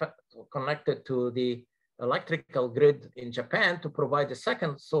was connected to the electrical grid in Japan to provide a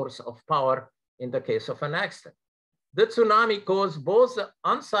second source of power in the case of an accident. The tsunami caused both the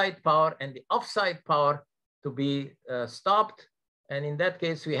on-site power and the off-site power to be stopped. And in that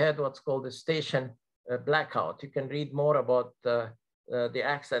case, we had what's called a station blackout. You can read more about the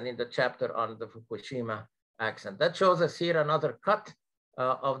accident in the chapter on the Fukushima accident. That shows us here another cut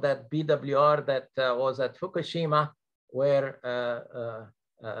of that BWR that was at Fukushima, where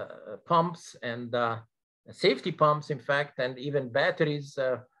pumps and safety pumps, in fact, and even batteries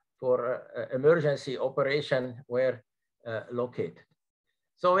for emergency operation were located.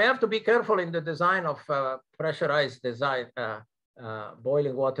 So we have to be careful in the design of pressurized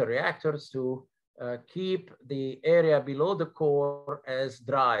boiling water reactors to keep the area below the core as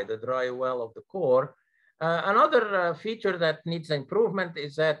dry, the dry well of the core. Another feature that needs improvement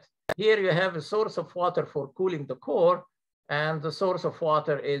is that here you have a source of water for cooling the core, and the source of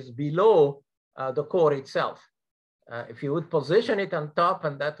water is below the core itself. If you would position it on top,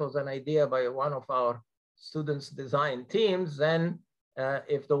 and that was an idea by one of our students' design teams, then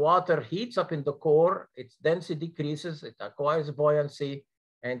if the water heats up in the core, its density decreases, it acquires buoyancy,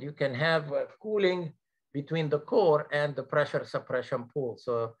 and you can have cooling between the core and the pressure suppression pool.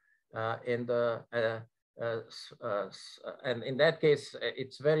 So and in that case,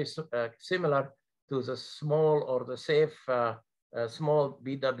 it's very similar to the small or the safe small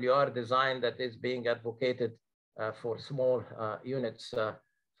BWR design that is being advocated for small units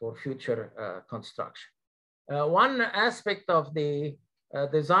for future construction. One aspect of the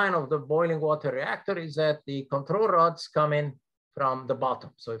design of the boiling water reactor is that the control rods come in from the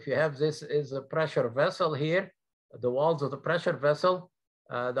bottom. So if you have this is a pressure vessel here, the walls of the pressure vessel,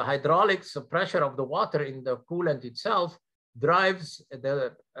 the hydraulics, the pressure of the water in the coolant itself drives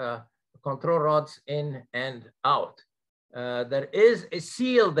the control rods in and out. There is a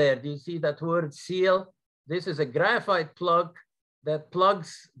seal there. Do you see that word seal? This is a graphite plug that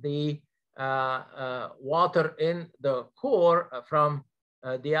plugs the water in the core from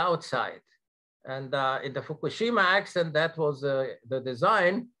the outside. And in the Fukushima accident, that was the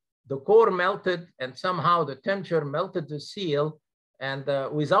design. The core melted, and somehow the temperature melted the seal. And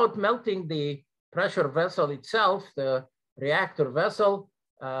without melting the pressure vessel itself, the reactor vessel,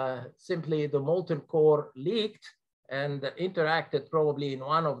 simply the molten core leaked and interacted probably in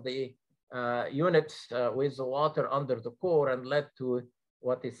one of the units with the water under the core and led to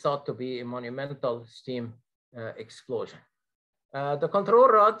what is thought to be a monumental steam explosion. The control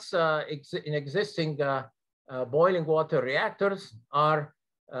rods in existing boiling water reactors are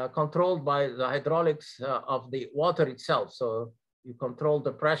controlled by the hydraulics of the water itself. So you control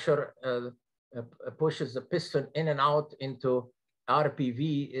the pressure, pushes the piston in and out into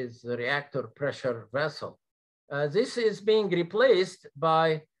RPV is the reactor pressure vessel. This is being replaced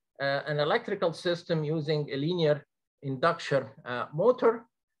by an electrical system using a linear induction motor,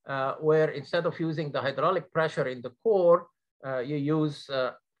 where instead of using the hydraulic pressure in the core, you use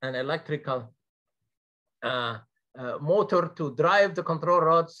an electrical motor to drive the control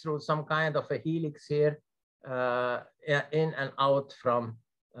rods through some kind of a helix here in and out from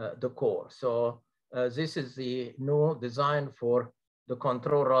the core. So this is the new design for the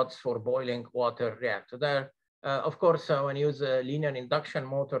control rods for boiling water reactor. There, of course, when you use a linear induction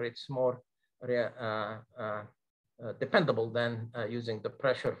motor, it's more dependable than using the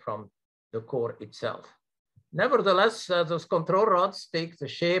pressure from the core itself. Nevertheless, those control rods take the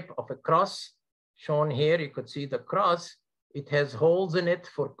shape of a cross. Shown here, you could see the cross. It has holes in it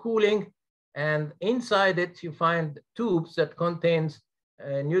for cooling, and inside it you find tubes that contains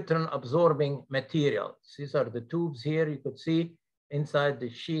neutron absorbing material. These are the tubes here you could see inside the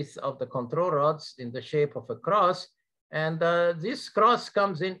sheath of the control rods in the shape of a cross. And this cross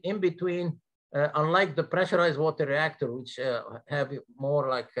comes in between, unlike the pressurized water reactor, which have more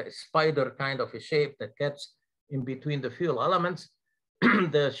like a spider kind of a shape that gets in between the fuel elements.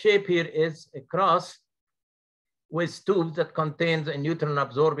 The shape here is a cross with tubes that contains a neutron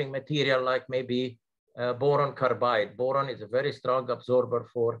absorbing material like maybe boron carbide. Boron is a very strong absorber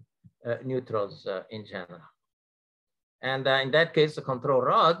for neutrons in general. And in that case, the control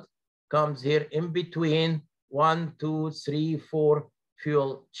rod comes here in between 1, 2, 3, 4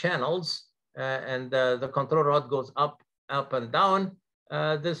 fuel channels. And the control rod goes up up and down.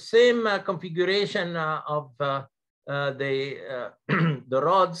 The same configuration of the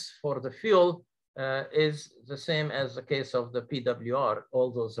rods for the fuel is the same as the case of the PWR.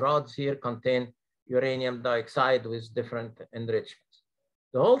 All those rods here contain uranium dioxide with different enrichments.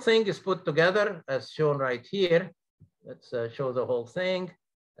 The whole thing is put together as shown right here. Let's show the whole thing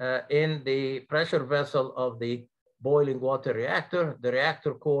in the pressure vessel of the boiling water reactor. The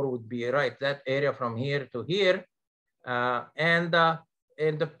reactor core would be right that area from here to here, and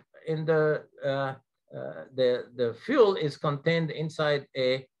the fuel is contained inside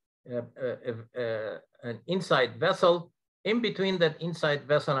an inside vessel. In between that inside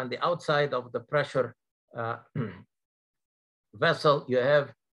vessel and the outside of the pressure vessel, you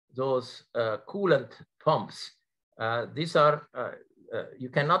have those coolant pumps. These are, you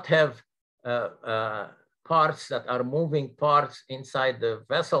cannot have parts that are moving parts inside the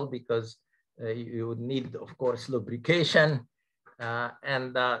vessel because you would need, of course, lubrication.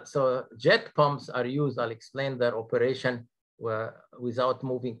 So jet pumps are used. I'll explain their operation without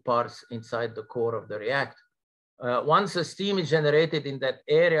moving parts inside the core of the reactor. Once the steam is generated in that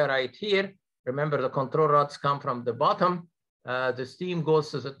area right here, remember the control rods come from the bottom, the steam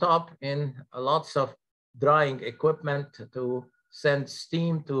goes to the top in lots of drying equipment to send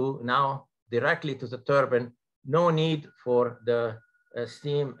steam to now directly to the turbine. No need for the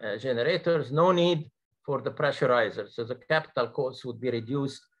steam generators, no need for the pressurizer. So the capital cost would be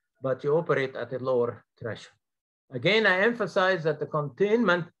reduced, but you operate at a lower threshold. Again, I emphasize that the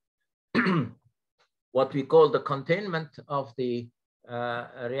containment, what we call the containment of the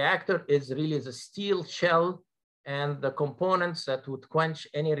reactor is really the steel shell and the components that would quench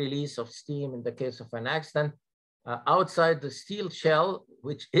any release of steam in the case of an accident. Outside the steel shell,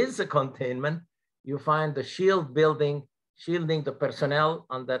 which is a containment, you find the shield building, shielding the personnel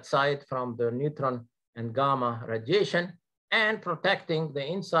on that side from the neutron and gamma radiation, and protecting the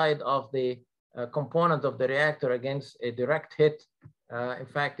inside of the component of the reactor against a direct hit. In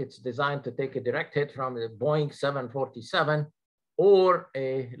fact, it's designed to take a direct hit from the Boeing 747 or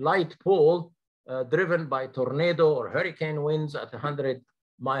a light pole driven by tornado or hurricane winds at 100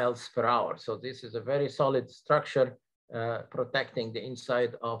 miles per hour. So this is a very solid structure protecting the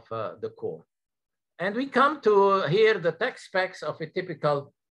inside of the core. And we come to here the tech specs of a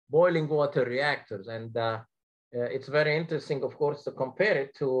typical boiling water reactors. And it's very interesting, of course, to compare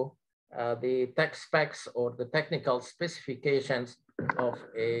it to the tech specs or the technical specifications of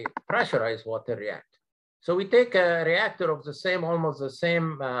a pressurized water reactor. So we take a reactor of the same, almost the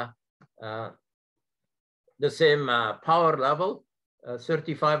same power level,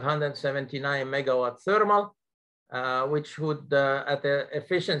 3,579 megawatt thermal, which would, at the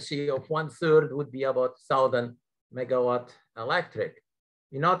efficiency of 1/3, would be about 1,000 megawatt electric.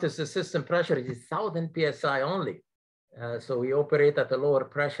 You notice the system pressure is 1,000 PSI only. So we operate at a lower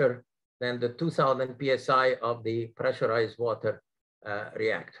pressure than the 2,000 PSI of the pressurized water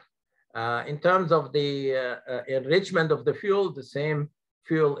reactor. In terms of the enrichment of the fuel, the same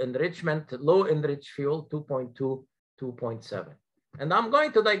fuel enrichment, low enriched fuel, 2.2, 2.7. And I'm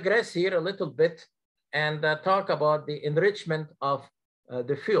going to digress here a little bit and talk about the enrichment of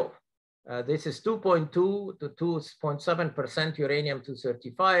the fuel. This is 2.2 to 2.7%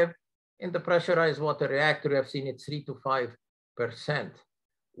 uranium-235. In the pressurized water reactor, we have seen it 3 to 5%.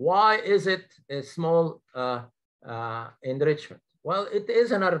 Why is it a small enrichment? Well, it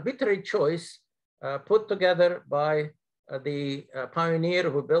is an arbitrary choice put together by the pioneer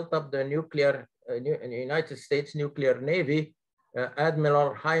who built up the nuclear, United States nuclear Navy,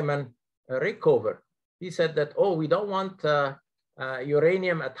 Admiral Hyman Rickover. He said that, oh, we don't want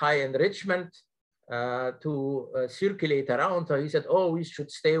uranium at high enrichment to circulate around. So he said, oh, we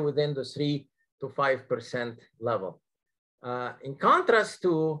should stay within the 3 to 5% level. In contrast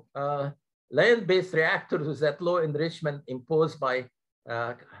to land-based reactors with that low enrichment imposed by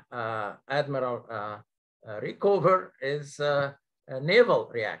Admiral Rickover is naval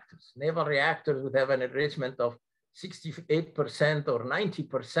reactors. Naval reactors would have an enrichment of 68% or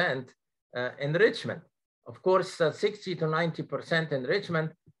 90% enrichment. Of course, 60 to 90%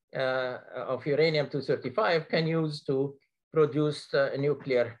 enrichment of uranium-235 can use to produce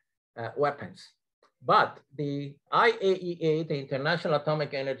nuclear weapons. But the IAEA, the International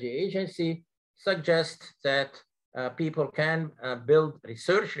Atomic Energy Agency, suggests that people can build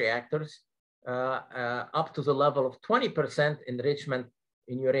research reactors up to the level of 20% enrichment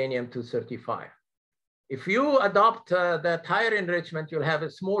in uranium-235. If you adopt that higher enrichment, you'll have a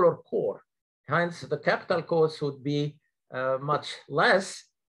smaller core. Hence, the capital cost would be much less,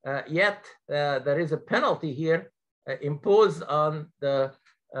 yet there is a penalty here imposed on the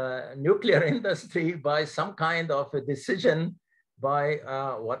nuclear industry by some kind of a decision by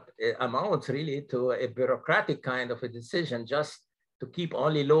what amounts really to a bureaucratic kind of a decision just to keep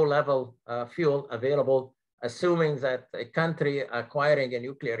only low-level fuel available, assuming that a country acquiring a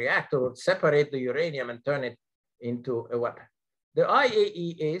nuclear reactor would separate the uranium and turn it into a weapon. The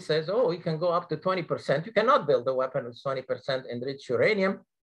IAEA says, oh, we can go up to 20%. You cannot build a weapon with 20% enriched uranium.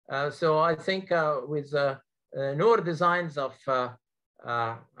 So I think with newer designs of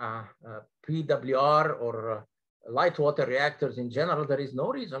PWR or light water reactors in general, there is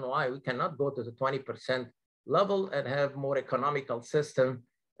no reason why we cannot go to the 20% level and have more economical system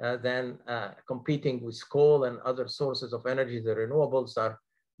than competing with coal and other sources of energy. The renewables are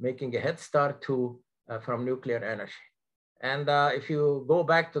making a head start from nuclear energy. And if you go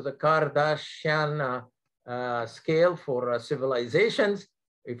back to the Kardashian scale for civilizations,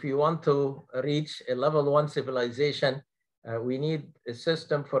 if you want to reach a level 1 civilization, we need a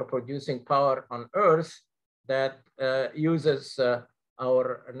system for producing power on Earth that uses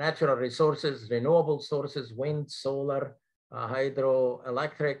our natural resources, renewable sources, wind, solar,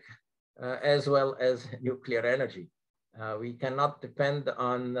 hydroelectric, as well as nuclear energy. We cannot depend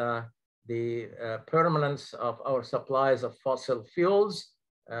on the permanence of our supplies of fossil fuels.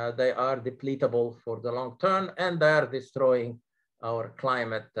 They are depletable for the long term, and they are destroying our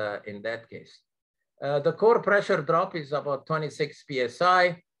climate in that case. The core pressure drop is about 26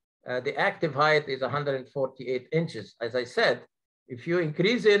 PSI. The active height is 148 inches. As I said, if you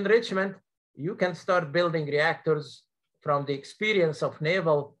increase the enrichment, you can start building reactors from the experience of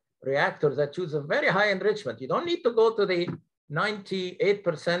naval reactors that use a very high enrichment. You don't need to go to the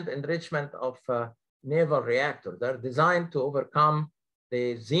 98% enrichment of naval reactors. They're designed to overcome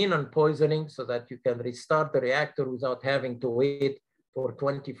the xenon poisoning so that you can restart the reactor without having to wait for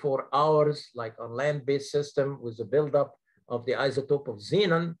 24 hours, like on land-based system with the buildup of the isotope of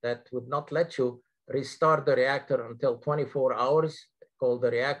xenon that would not let you restart the reactor until 24 hours, called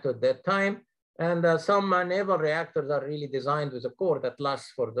the reactor dead time. And some naval reactors are really designed with a core that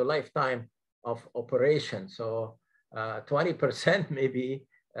lasts for the lifetime of operation. So 20% maybe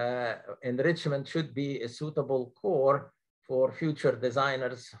enrichment should be a suitable core for future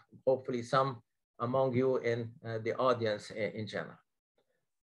designers, hopefully some among you in the audience in general.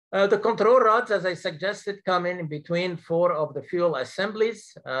 The control rods, as I suggested, come in between 4 of the fuel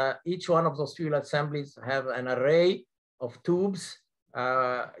assemblies. Each one of those fuel assemblies have an array of tubes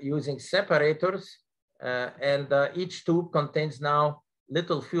using separators. And each tube contains now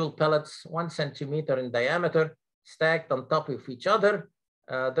little fuel pellets 1 centimeter in diameter, stacked on top of each other.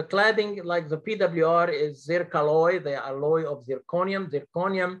 The cladding, like the PWR, is zircaloy, the alloy of zirconium.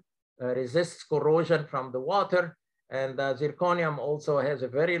 Zirconium resists corrosion from the water. And zirconium also has a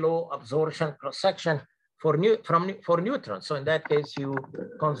very low absorption cross-section for neutrons. So in that case, you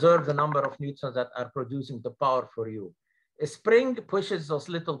conserve the number of neutrons that are producing the power for you. A spring pushes those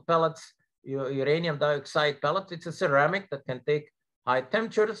little pellets, uranium dioxide pellets. It's a ceramic that can take high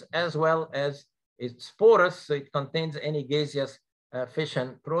temperatures, as well as it's porous, so it contains any gaseous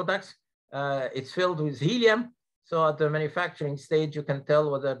fission products. It's filled with helium. So at the manufacturing stage, you can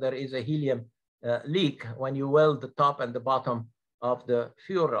tell whether there is a helium leak when you weld the top and the bottom of the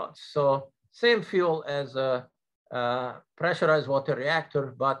fuel rods. So same fuel as a pressurized water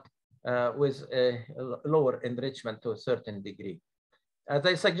reactor, but with a lower enrichment to a certain degree. As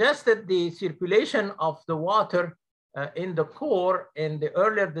I suggested, the circulation of the water in the core in the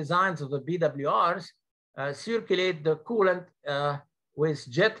earlier designs of the BWRs circulate the coolant with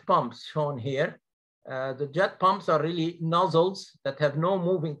jet pumps shown here. The jet pumps are really nozzles that have no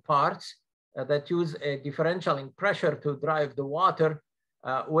moving parts that use a differential in pressure to drive the water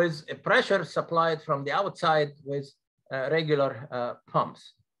with a pressure supplied from the outside with regular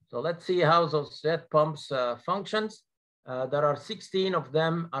pumps. So let's see how those jet pumps functions. There are 16 of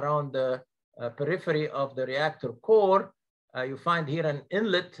them around the periphery of the reactor core. You find here an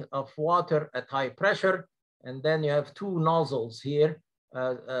inlet of water at high pressure, and then you have 2 nozzles here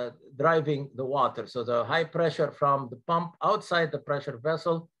driving the water. So the high pressure from the pump outside the pressure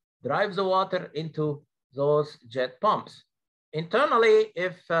vessel drives the water into those jet pumps. Internally,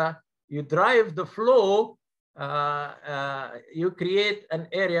 if you drive the flow, you create an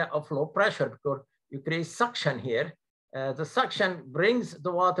area of low pressure because you create suction here. The suction brings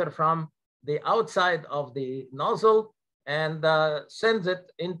the water from the outside of the nozzle and sends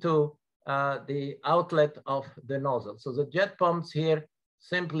it into the outlet of the nozzle. So the jet pumps here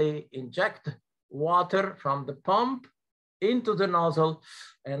simply inject water from the pump into the nozzle,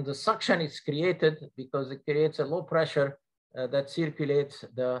 and the suction is created because it creates a low pressure that circulates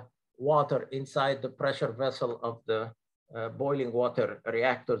the water inside the pressure vessel of the boiling water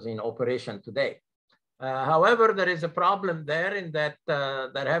reactors in operation today. However, there is a problem there in that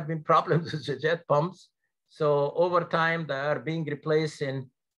there have been problems with the jet pumps. So over time, they are being replaced in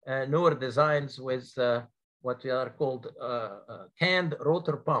newer designs with what are called canned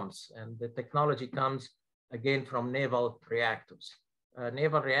rotor pumps. And the technology comes again from naval reactors.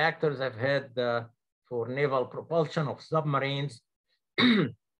 Naval reactors have had for naval propulsion of submarines,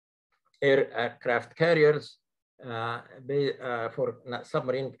 aircraft carriers, for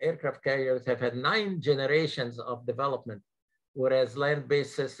submarine aircraft carriers have had 9 generations of development, whereas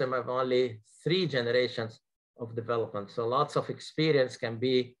land-based systems have only 3 generations of development. So lots of experience can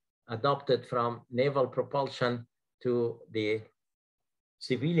be adopted from naval propulsion to the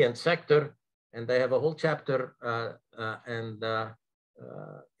civilian sector. And they have a whole chapter in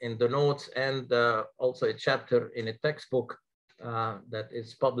the notes, and also a chapter in a textbook that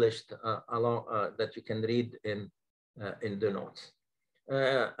is published along that you can read in the notes.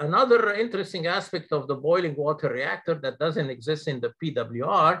 Another interesting aspect of the boiling water reactor that doesn't exist in the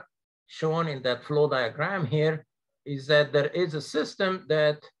PWR, shown in that flow diagram here, is that there is a system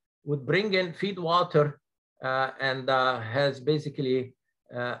that would bring in feed water and has basically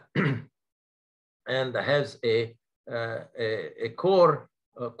and has a core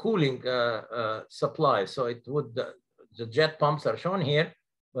cooling supply. So it would, the jet pumps are shown here,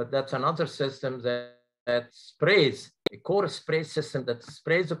 but that's another system that sprays, a core spray system that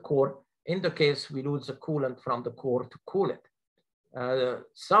sprays the core in the case we lose the coolant from the core to cool it.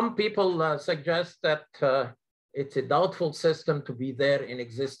 Some people suggest that it's a doubtful system to be there in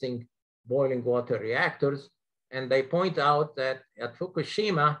existing boiling water reactors. And they point out that at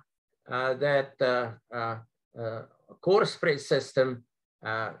Fukushima, that core spray system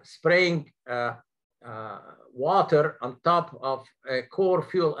spraying water on top of a core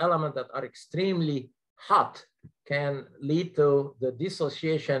fuel element that are extremely hot can lead to the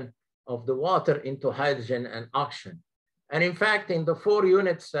dissociation of the water into hydrogen and oxygen. And in fact, in the 4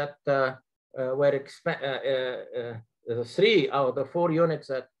 units that were 3 out of the 4 units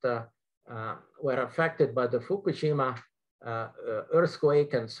that were affected by the Fukushima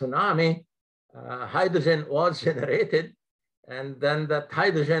earthquake and tsunami, hydrogen was generated, and then that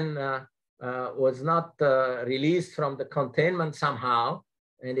hydrogen was not released from the containment somehow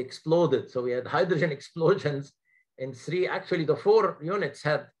and exploded. So we had hydrogen explosions in 3, actually the 4 units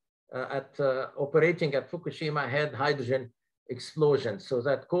had operating at Fukushima had hydrogen explosions. So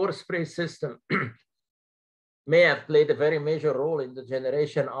that core spray system may have played a very major role in the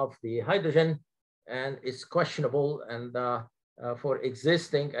generation of the hydrogen, and is questionable and for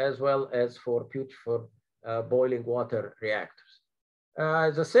existing as well as for future boiling water reactors.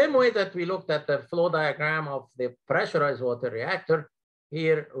 The same way that we looked at the flow diagram of the pressurized water reactor,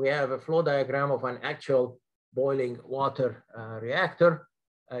 here we have a flow diagram of an actual boiling water reactor.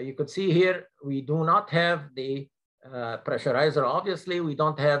 You could see here, we do not have the pressurizer. Obviously, we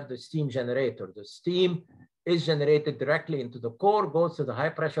don't have the steam generator. The steam is generated directly into the core, goes to the high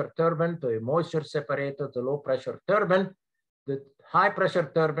pressure turbine, to a moisture separator, to low pressure turbine. The high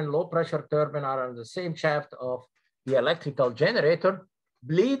pressure turbine, low pressure turbine are on the same shaft of the electrical generator.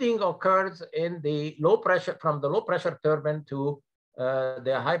 Bleeding occurs in the low pressure, from the low pressure turbine to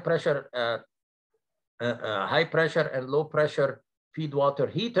the high pressure and low pressure feed water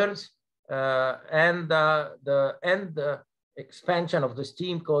heaters. And the end expansion of the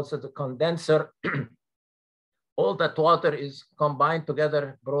steam goes to the condenser. All that water is combined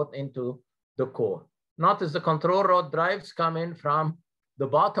together, brought into the core. Notice the control rod drives come in from the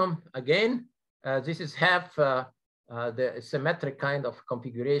bottom again. This is half the symmetric kind of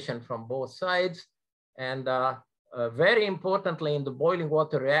configuration from both sides. And very importantly in the boiling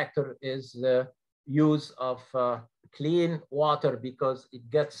water reactor is the use of clean water, because it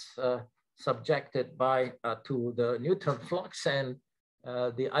gets subjected to the neutron flux and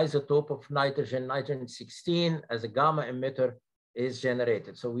the isotope of nitrogen, nitrogen-16 as a gamma emitter is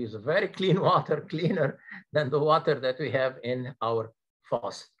generated. So we use a very clean water, cleaner than the water that we have in our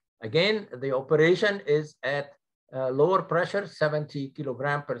faucet. Again, the operation is at lower pressure, 70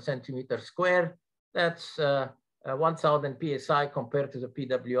 kilogram per centimeter square. That's 1000 PSI compared to the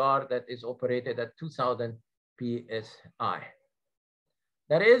PWR that is operated at 2000 PSI.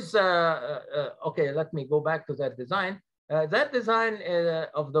 That is, okay, let me go back to that design. That design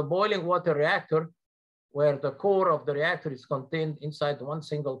of the boiling water reactor, where the core of the reactor is contained inside one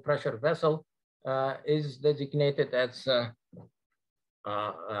single pressure vessel, is designated as a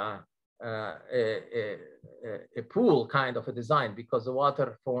pool kind of a design, because the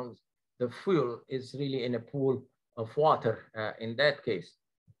water forms, the fuel is really in a pool of water in that case.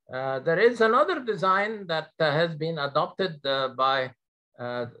 There is another design that has been adopted by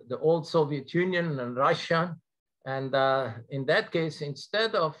the old Soviet Union and Russia. And in that case,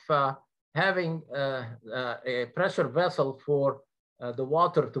 instead of having a pressure vessel for the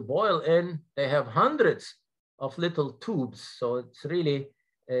water to boil in, they have hundreds of little tubes. So it's really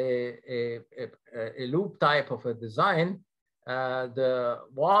a loop type of a design. The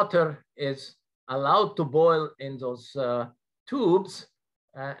water is allowed to boil in those tubes,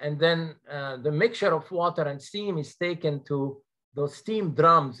 and then the mixture of water and steam is taken to those steam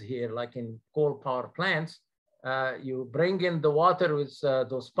drums here, like in coal power plants. You bring in the water with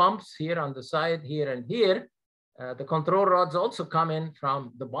those pumps here on the side, here and here. The control rods also come in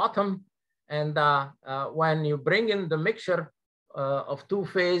from the bottom. And when you bring in the mixture of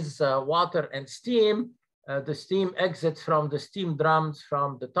two-phase water and steam, the steam exits from the steam drums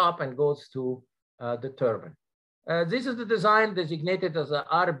from the top and goes to the turbine. This is the design designated as a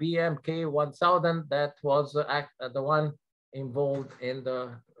RBMK 1000 that was the one involved in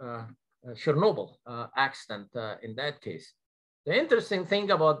the Chernobyl accident in that case. The interesting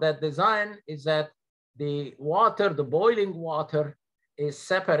thing about that design is that the water, the boiling water, is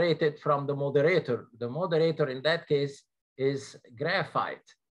separated from the moderator. The moderator in that case is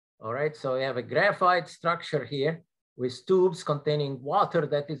graphite. All right, so we have a graphite structure here with tubes containing water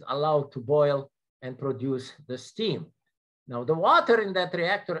that is allowed to boil and produce the steam. Now, the water in that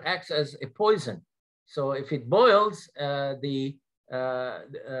reactor acts as a poison. So if it boils, the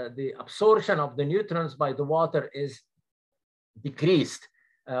absorption of the neutrons by the water is decreased,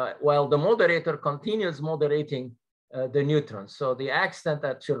 while the moderator continues moderating the neutrons. So the accident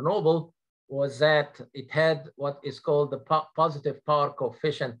at Chernobyl was that it had what is called the positive power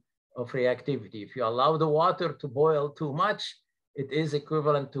coefficient of reactivity. If you allow the water to boil too much, it is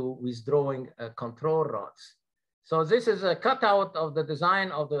equivalent to withdrawing control rods. So this is a cutout of the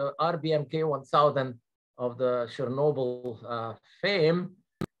design of the RBMK 1000 of the Chernobyl fame.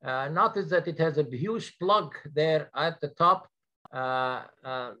 Notice that it has a huge plug there at the top.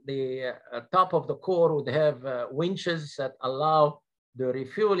 The top of the core would have winches that allow the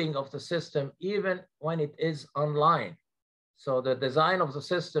refueling of the system even when it is online. So the design of the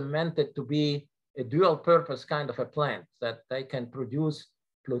system meant it to be a dual purpose kind of a plant that they can produce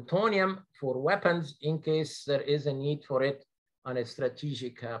plutonium for weapons in case there is a need for it on a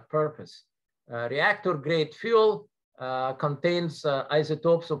strategic purpose. Reactor grade fuel contains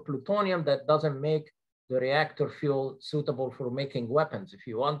isotopes of plutonium that doesn't make the reactor fuel suitable for making weapons. If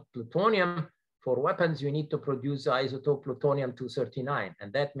you want plutonium for weapons, you need to produce the isotope plutonium-239.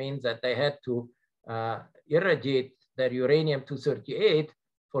 And that means that they had to irradiate their uranium-238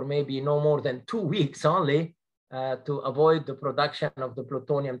 for maybe no more than 2 weeks only to avoid the production of the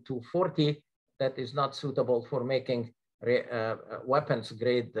plutonium-240 that is not suitable for making weapons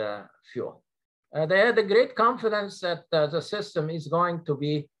grade fuel. They had a great confidence that the system is going to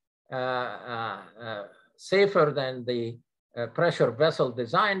be safer than the pressure vessel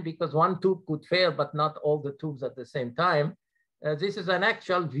design because one tube could fail, but not all the tubes at the same time. This is an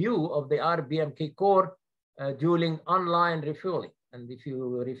actual view of the RBMK core during online refueling. And if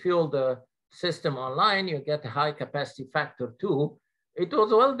you refuel the system online, you get a high capacity factor too. It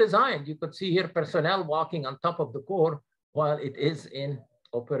was well designed. You could see here personnel walking on top of the core while it is in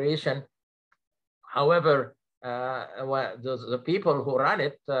operation. However, the people who ran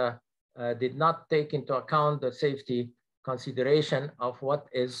it did not take into account the safety consideration of what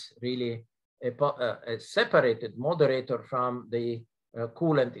is really a separated moderator from the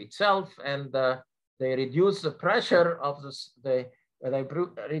coolant itself. And they reduced the pressure of they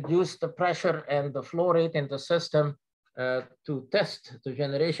reduced the pressure and the flow rate in the system to test the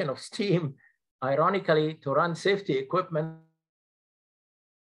generation of steam, ironically, to run safety equipment.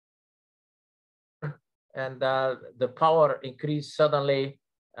 And the power increased suddenly.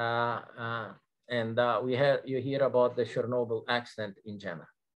 You hear about the Chernobyl accident in general.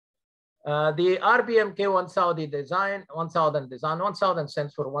 The RBMK 1000 design, 1000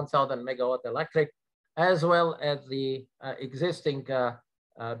 stands for 1000 megawatt electric, as well as the existing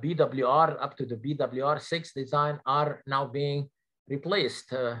BWR up to the BWR6 design are now being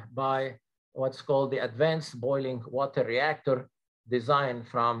replaced by what's called the advanced boiling water reactor design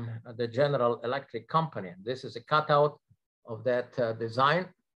from the General Electric company. This is a cutout of that design.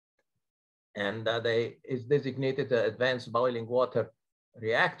 And is designated the advanced boiling water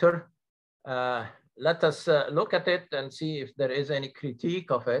reactor. Let us look at it and see if there is any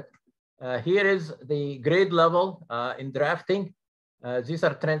critique of it. Here is the grade level in drafting. These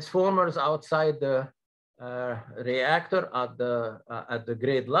are transformers outside the reactor at the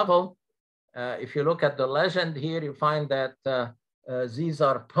grade level. If you look at the legend here, you find that These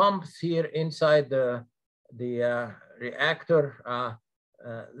are pumps here inside the reactor.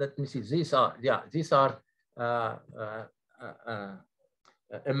 Let me see. These are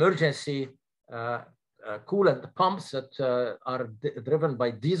emergency coolant pumps that are driven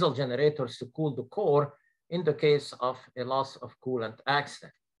by diesel generators to cool the core in the case of a loss of coolant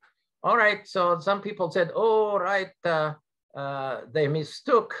accident. All right, so some people said, oh, right, they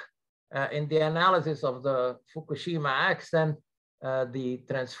mistook in the analysis of the Fukushima accident, the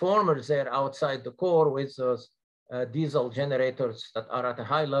transformers there outside the core with those diesel generators that are at a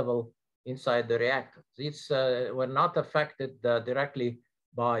high level inside the reactor. These were not affected directly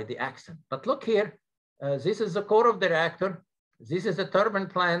by the accident. But look here, this is the core of the reactor, this is the turbine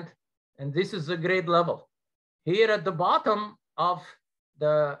plant, and this is the grade level. Here at the bottom of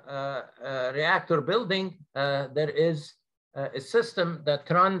the reactor building, there is a system that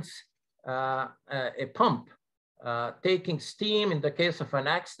runs a pump taking steam in the case of an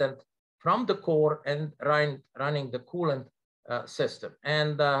accident from the core and running the coolant system.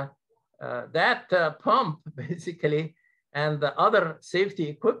 And that pump basically and the other safety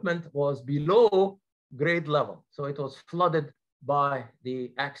equipment was below grade level. So it was flooded by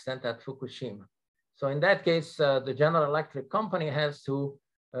the accident at Fukushima. So in that case, the General Electric company has to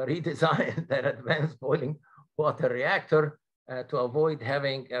redesign their advanced boiling water reactor to avoid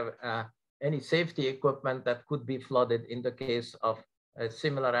having any safety equipment that could be flooded in the case of a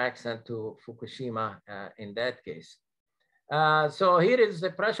similar accident to Fukushima in that case. So here is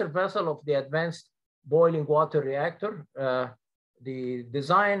the pressure vessel of the advanced boiling water reactor. The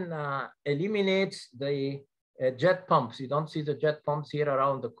design eliminates the jet pumps. You don't see the jet pumps here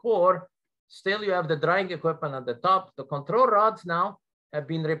around the core. Still, you have the drying equipment at the top. The control rods now have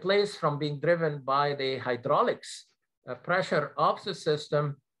been replaced from being driven by the hydraulics pressure of the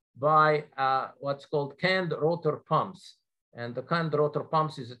system by what's called canned rotor pumps. And the canned rotor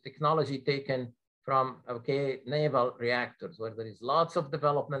pumps is a technology taken from naval reactors, where there is lots of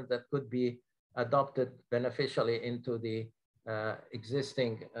development that could be adopted beneficially into the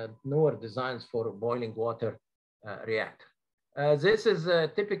existing newer designs for boiling water reactor. This is a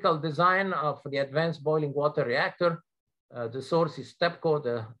typical design of the advanced boiling water reactor. The source is TEPCO,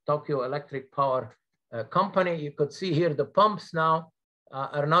 the Tokyo Electric Power Company. You could see here the pumps now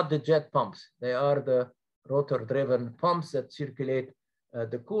are not the jet pumps. They are the rotor-driven pumps that circulate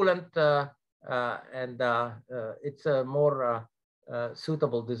the coolant, and it's a more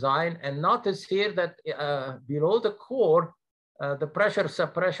suitable design. And notice here that below the core, the pressure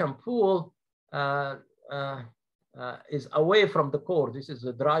suppression pool is away from the core. This is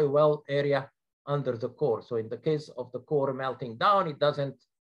the dry well area under the core. So in the case of the core melting down,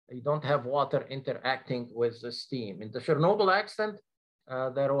 you don't have water interacting with the steam. In the Chernobyl accident,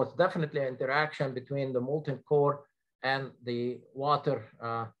 there was definitely an interaction between the molten core and the water.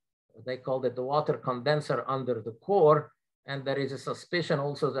 They called it the water condenser under the core. And there is a suspicion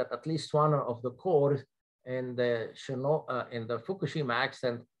also that at least one of the cores in the Fukushima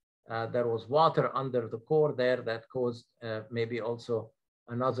accident, there was water under the core there that caused maybe also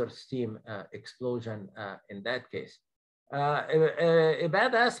another steam explosion in that case. A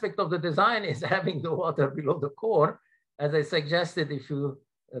bad aspect of the design is having the water below the core. As I suggested, if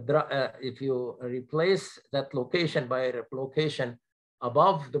you replace that location by a location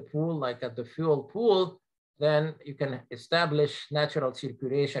above the pool, like at the fuel pool, then you can establish natural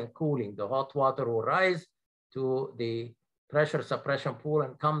circulation cooling. The hot water will rise to the pressure suppression pool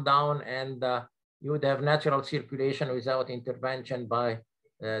and come down, and you would have natural circulation without intervention by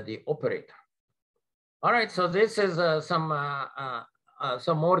the operator. All right, so this is some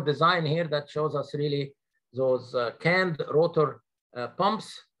more design here that shows us really those canned rotor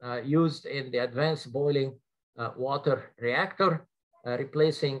pumps used in the advanced boiling water reactor,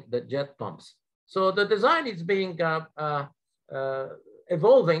 replacing the jet pumps. So the design is being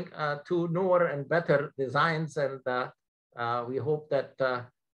evolving to newer and better designs, and we hope that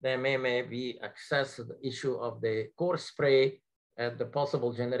there may be access to the issue of the core spray and the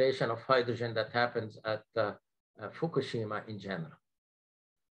possible generation of hydrogen that happens at Fukushima in general.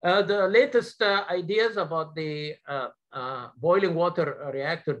 The latest ideas about the boiling water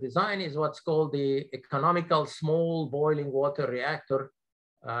reactor design is what's called the economical small boiling water reactor.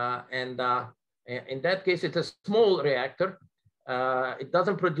 In that case, it's a small reactor. It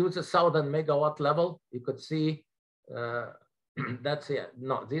doesn't produce a 1,000 megawatt level. You could see that's it.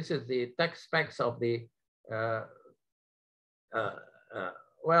 No, this is the tech specs of the,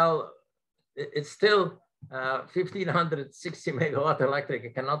 well, it's still 1,560 megawatt electric. I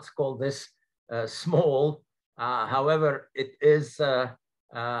cannot call this small. However, it is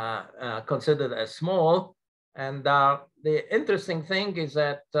considered as small. And the interesting thing is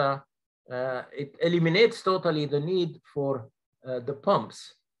that it eliminates totally the need for the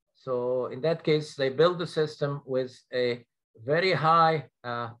pumps. So in that case, they build the system with a very high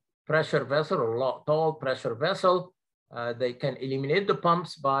pressure vessel or tall pressure vessel. They can eliminate the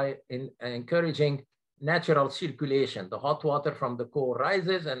pumps by encouraging natural circulation. The hot water from the core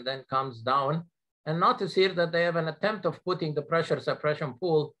rises and then comes down. And notice here that they have an attempt of putting the pressure suppression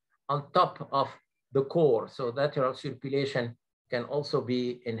pool on top of the core. So natural circulation can also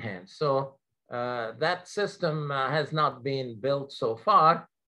be enhanced. So that system has not been built so far.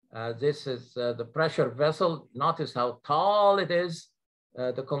 This is the pressure vessel. Notice how tall it is.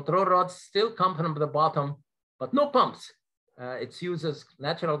 The control rods still come from the bottom, but no pumps. It uses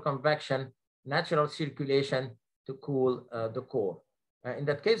natural convection, natural circulation to cool the core. In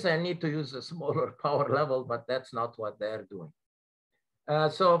that case, I need to use a smaller power level, but that's not what they're doing.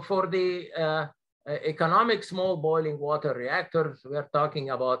 So for the economic small boiling water reactors, we are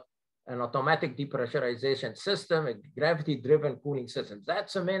talking about an automatic depressurization system, a gravity-driven cooling system.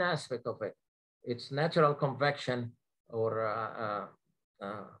 That's the main aspect of it. It's natural convection or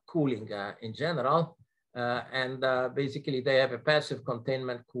cooling in general. And basically, they have a passive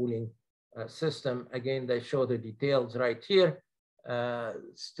containment cooling system. Again, they show the details right here.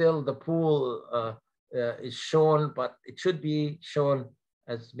 Still, the pool is shown, but it should be shown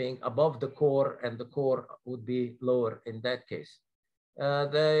as being above the core, and the core would be lower in that case.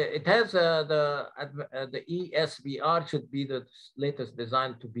 It has the ESBR should be the latest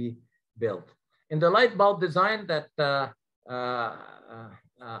design to be built. In the light bulb design that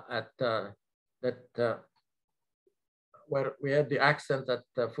where we had the accident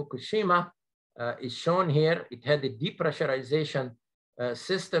at Fukushima is shown here. It had a depressurization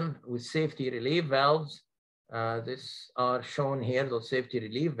system with safety relief valves. These are shown here, those safety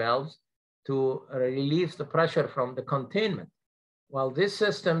relief valves, to release the pressure from the containment. While these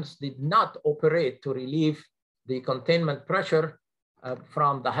systems did not operate to relieve the containment pressure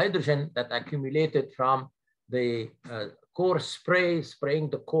from the hydrogen that accumulated from the core spraying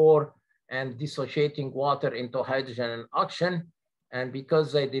the core and dissociating water into hydrogen and oxygen. And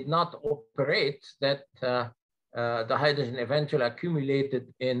because they did not operate, that the hydrogen eventually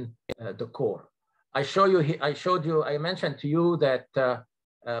accumulated in the core. I mentioned to you that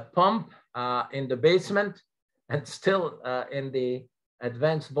pump in the basement and still in the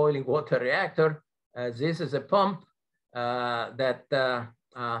advanced boiling water reactor. This is a pump that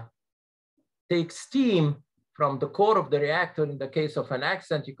takes steam from the core of the reactor. In the case of an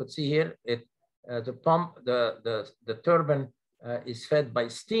accident, you could see here, the pump, the turbine is fed by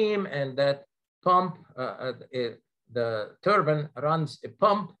steam, and that pump, the turbine runs a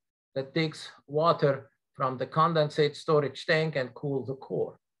pump that takes water from the condensate storage tank and cools the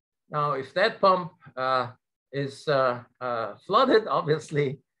core. Now, if that pump is flooded,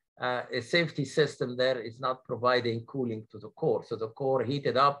 obviously, a safety system there is not providing cooling to the core. So the core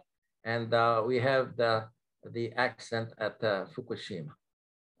heated up, and we have the accident at Fukushima.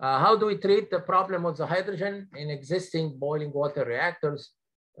 How do we treat the problem with the hydrogen? In existing boiling water reactors,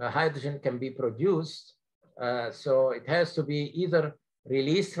 hydrogen can be produced. So it has to be either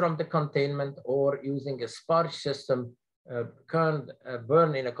released from the containment or using a sparge system,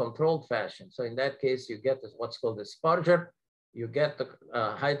 burn in a controlled fashion. So in that case, you get what's called a sparger. You get the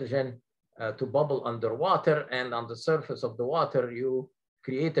hydrogen to bubble underwater, and on the surface of the water, you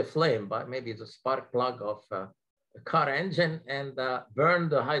create a flame by maybe the spark plug of a car engine and burn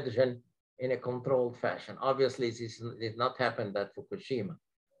the hydrogen in a controlled fashion. Obviously, this did not happen at Fukushima.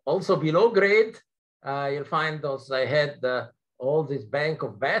 Also below grade, you'll find those, I had all this bank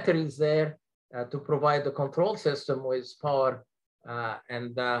of batteries there to provide the control system with power.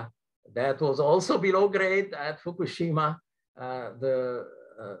 And that was also below grade at Fukushima. The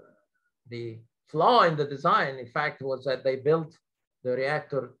flaw in the design, in fact, was that they built the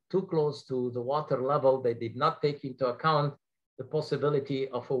reactor too close to the water level. They did not take into account the possibility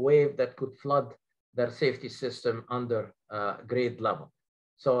of a wave that could flood their safety system under grade level.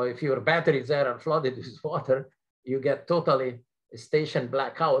 So if your batteries there are flooded with water, you get totally station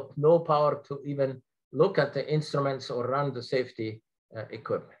blackout, no power to even look at the instruments or run the safety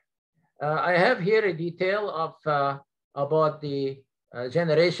equipment. I have here a detail of about the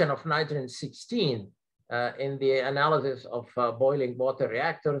generation of nitrogen-16 in the analysis of boiling water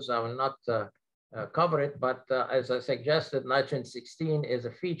reactors. I will not cover it, but as I suggested, nitrogen-16 is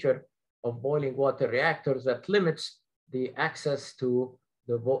a feature of boiling water reactors that limits the access to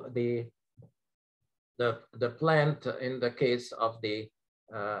the plant in the case of the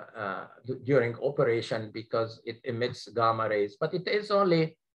during operation, because it emits gamma rays, but it is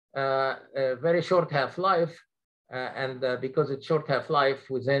only a very short half-life, and because it's short half-life,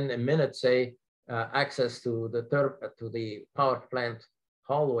 within a minute, say, access to the power plant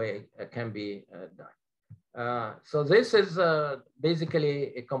hallway can be done. So this is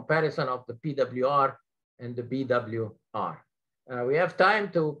basically a comparison of the PWR and the BWR. We have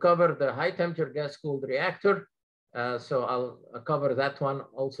time to cover the high temperature gas cooled reactor. So I'll cover that one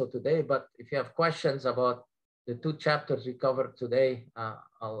also today, but if you have questions about the two chapters we covered today,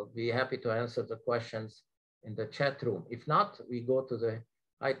 I'll be happy to answer the questions in the chat room. If not, we go to the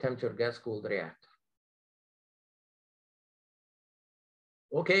high temperature gas cooled reactor.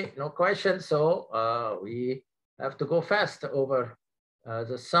 Okay, no questions. So we have to go fast over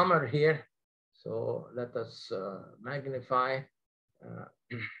the summer here. So let us magnify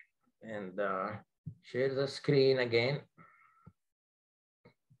and share the screen again.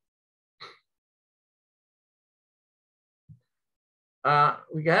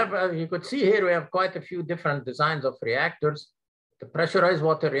 We have, you could see here, we have quite a few different designs of reactors. The pressurized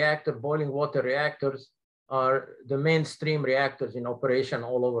water reactor, boiling water reactors are the mainstream reactors in operation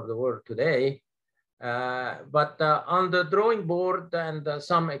all over the world today. But on the drawing board and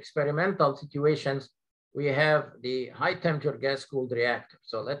some experimental situations, we have the high temperature gas cooled reactor.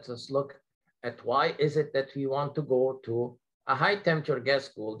 So let us look at why is it that we want to go to a high temperature gas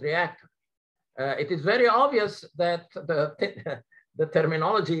cooled reactor. It is very obvious that the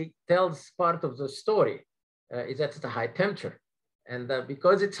terminology tells part of the story, is that it's a high temperature. And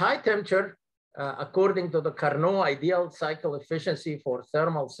because it's high temperature, according to the Carnot ideal cycle efficiency for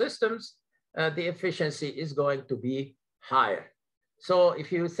thermal systems, the efficiency is going to be higher. So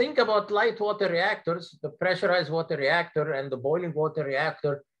if you think about light water reactors, the pressurized water reactor and the boiling water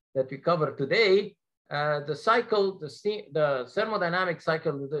reactor that we cover today, the cycle, the thermodynamic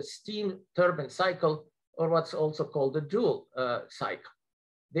cycle, the steam turbine cycle, or what's also called the Joule cycle.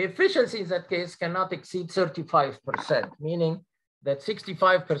 The efficiency in that case cannot exceed 35%, meaning that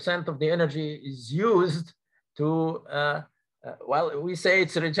 65% of the energy is used to, well, we say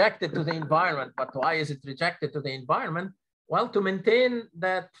it's rejected to the environment, but why is it rejected to the environment? Well, to maintain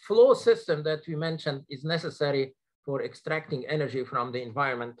that flow system that we mentioned is necessary for extracting energy from the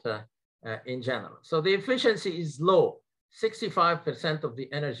environment in general. So the efficiency is low, 65% of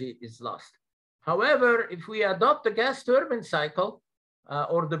the energy is lost. However, if we adopt the gas turbine cycle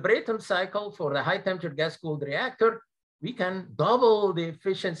or the Brayton cycle for the high temperature gas cooled reactor, we can double the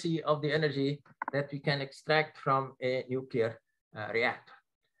efficiency of the energy that we can extract from a nuclear reactor.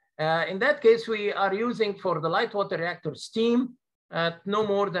 In that case, we are using for the light water reactor steam at no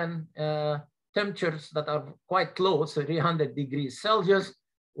more than temperatures that are quite low, so 300 degrees Celsius,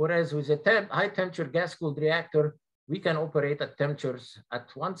 whereas with a high temperature gas cooled reactor, we can operate at temperatures at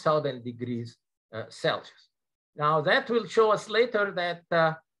 1000 degrees Celsius. Now that will show us later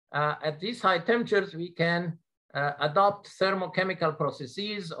that at these high temperatures, we can adopt thermochemical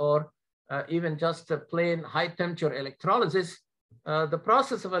processes or even just a plain high temperature electrolysis. The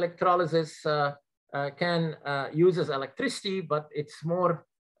process of electrolysis uses electricity, but it's more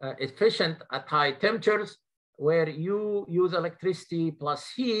efficient at high temperatures where you use electricity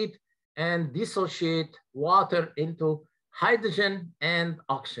plus heat and dissociate water into hydrogen and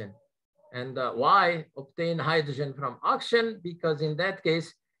oxygen. And why obtain hydrogen from oxygen? Because in that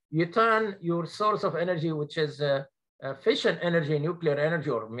case, you turn your source of energy, which is fission energy, nuclear energy,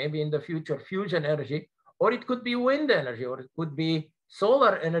 or maybe in the future, fusion energy, or it could be wind energy, or it could be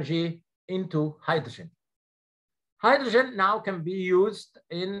solar energy into hydrogen. Hydrogen now can be used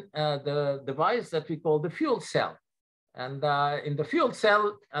in the device that we call the fuel cell. And in the fuel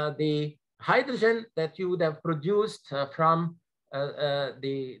cell, the hydrogen that you would have produced from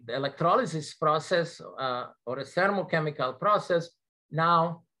the electrolysis process or a thermochemical process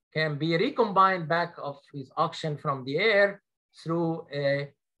now can be recombined back with oxygen from the air through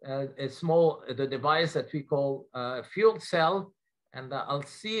the device that we call fuel cell. And I'll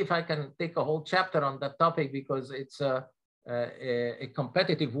see if I can take a whole chapter on that topic because it's a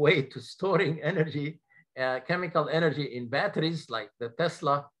competitive way to storing energy, chemical energy in batteries like the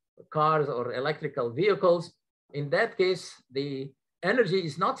Tesla cars or electrical vehicles. In that case, the energy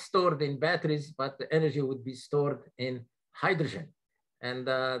is not stored in batteries, but the energy would be stored in hydrogen. And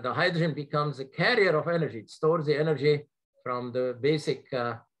the hydrogen becomes a carrier of energy. It stores the energy from the basic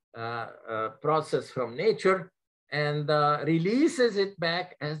process from nature and releases it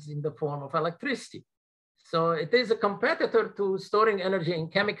back as in the form of electricity. So it is a competitor to storing energy in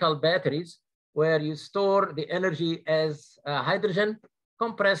chemical batteries, where you store the energy as hydrogen,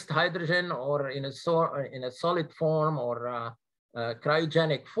 compressed hydrogen, or in a solid form or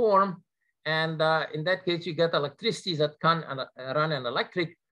cryogenic form. And in that case, you get electricity that can run an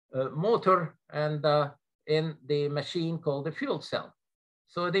electric motor and in the machine called the fuel cell.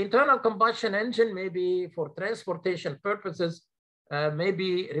 So the internal combustion engine may be for transportation purposes, may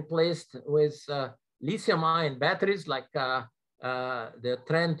be replaced with lithium-ion batteries like the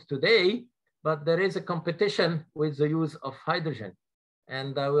trend today, but there is a competition with the use of hydrogen.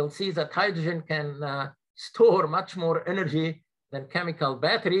 And we'll see that hydrogen can store much more energy than chemical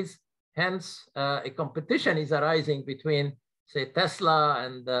batteries. Hence, a competition is arising between, say, Tesla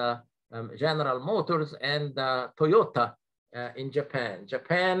and General Motors and Toyota in Japan.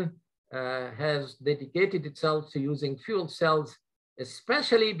 Japan has dedicated itself to using fuel cells,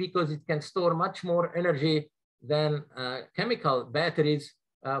 especially because it can store much more energy than chemical batteries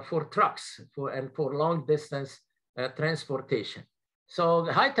for trucks and for long distance transportation. So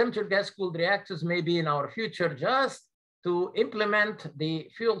the high temperature gas-cooled reactors may be in our future just to implement the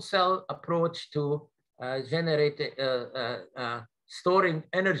fuel cell approach to generate storing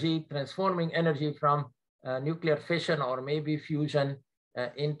energy, transforming energy from nuclear fission or maybe fusion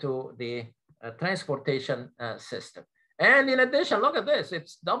into the transportation system. And in addition, look at this,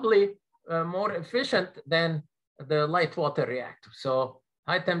 it's doubly more efficient than the light water reactor. So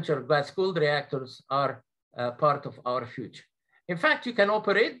high temperature gas-cooled reactors are part of our future. In fact, you can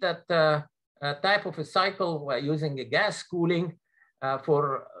operate that type of a cycle using a gas cooling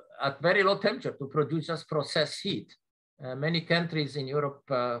at very low temperature to produce just process heat. Many countries in Europe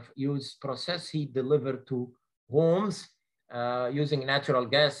use process heat delivered to homes using natural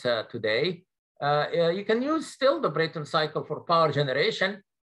gas today. You can use still the Brayton cycle for power generation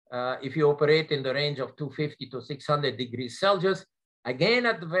if you operate in the range of 250 to 600 degrees Celsius, again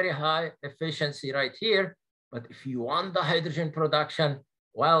at the very high efficiency right here. But if you want the hydrogen production,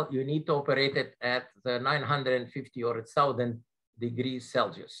 well, you need to operate it at the 950 or 1,000 degrees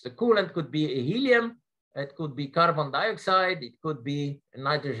Celsius. The coolant could be a helium, it could be carbon dioxide, it could be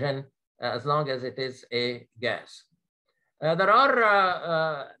nitrogen, as long as it is a gas. There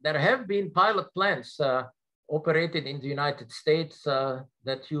have been pilot plants operated in the United States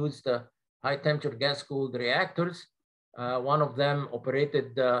that used high temperature gas-cooled reactors. One of them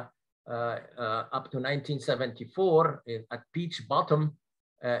operated up to 1974 at Peach Bottom.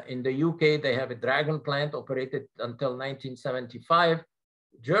 In the UK, they have a Dragon plant operated until 1975.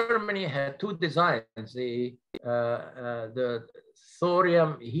 Germany had two designs, the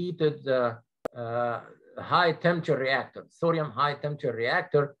thorium heated high temperature reactor, thorium high temperature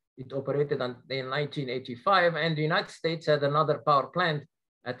reactor. It operated in 1985, and the United States had another power plant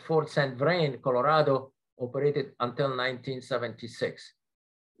at Fort St. Vrain, Colorado, operated until 1976.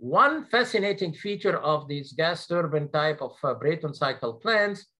 One fascinating feature of these gas turbine type of Brayton cycle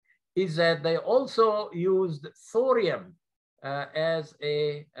plants is that they also used thorium as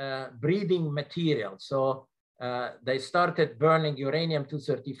a breeding material. So they started burning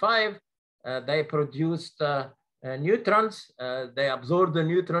uranium-235. They produced neutrons. They absorbed the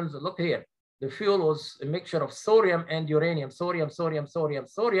neutrons. Look here. The fuel was a mixture of thorium and uranium, thorium, thorium, thorium,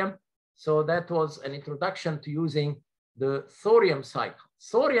 thorium. So that was an introduction to using the thorium cycle.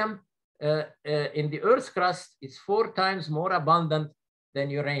 Thorium in the Earth's crust is 4 times more abundant than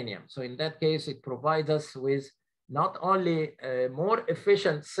uranium. So in that case, it provides us with not only a more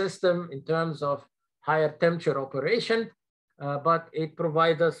efficient system in terms of higher temperature operation, but it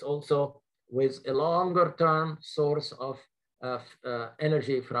provides us also with a longer term source of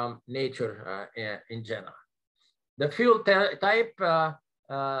energy from nature in general. The fuel type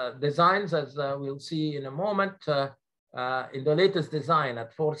designs, as we'll see in a moment, in the latest design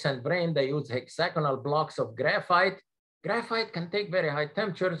at Fort St. Vrain, they use hexagonal blocks of graphite. Graphite can take very high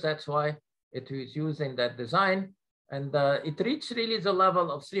temperatures. That's why it was used in that design. And it reached really the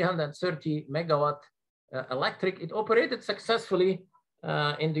level of 330 megawatt electric. It operated successfully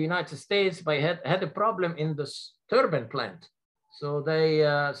in the United States, but had a problem in the turbine plant. So they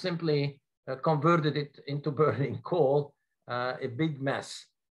simply converted it into burning coal, a big mess.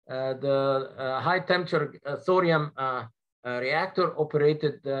 The high temperature thorium reactor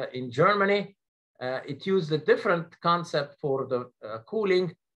operated in Germany. It used a different concept for the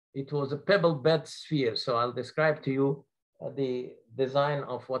cooling. It was a pebble bed sphere. So I'll describe to you the design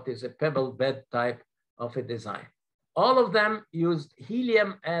of what is a pebble bed type of a design. All of them used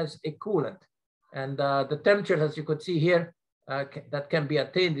helium as a coolant. And the temperature, as you could see here, that can be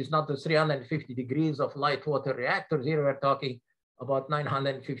attained is not the 350 degrees of light water reactors. Here we're talking about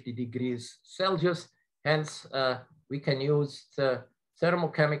 950 degrees Celsius. Hence, we can use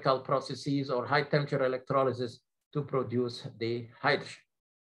thermochemical processes or high temperature electrolysis to produce the hydrogen.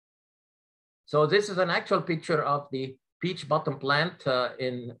 So this is an actual picture of the Peach Bottom plant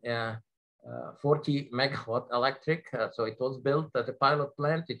in 40 megawatt electric. So it was built at a pilot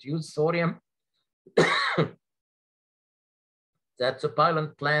plant. It used thorium. That's a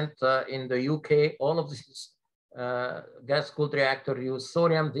pilot plant in the UK. All of these gas-cooled reactor use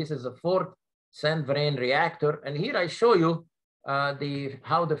thorium. This is a 4th Saint-Vrain reactor. And here I show you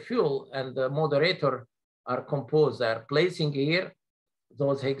how the fuel and the moderator are composed. They're placing here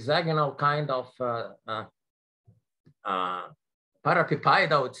those hexagonal kind of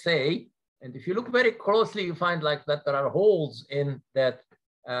parapipide, I would say. And if you look very closely, you find like that there are holes in that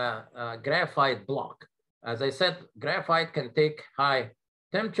graphite block. As I said, graphite can take high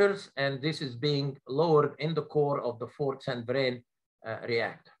temperatures, and this is being lowered in the core of the 4th Saint-Vrain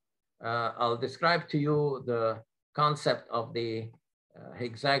reactor. I'll describe to you the concept of the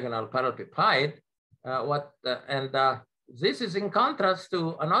hexagonal parallelopipede. This is in contrast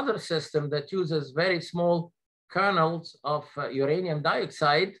to another system that uses very small kernels of uranium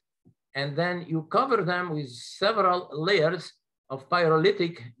dioxide, and then you cover them with several layers of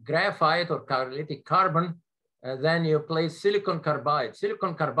pyrolytic graphite or pyrolytic carbon. Then you place silicon carbide.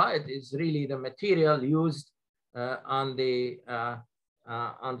 Silicon carbide is really the material used on the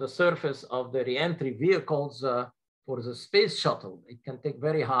surface of the reentry vehicles for the space shuttle. It can take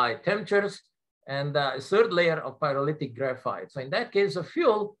very high temperatures, and a 3rd layer of pyrolytic graphite. So in that case, the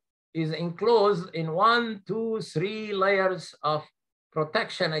fuel is enclosed in 1, 2, 3 layers of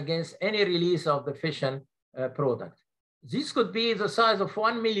protection against any release of the fission product. This could be the size of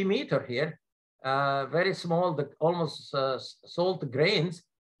 1 millimeter here, very small, almost salt grains.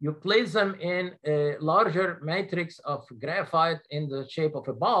 You place them in a larger matrix of graphite in the shape of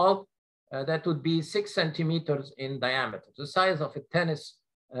a ball that would be 6 centimeters in diameter, the size of a tennis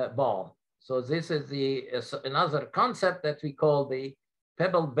ball. So this is another concept that we call the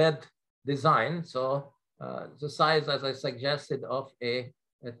pebble bed design. So the size, as I suggested, of a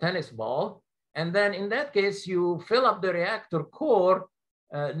tennis ball. And then in that case, you fill up the reactor core,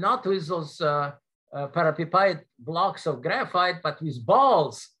 not with those parapipide blocks of graphite, but with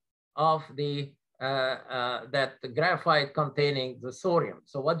balls of that graphite containing the thorium.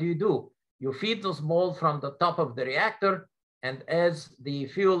 So what do? You feed those balls from the top of the reactor, and as the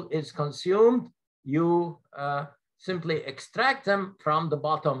fuel is consumed, you simply extract them from the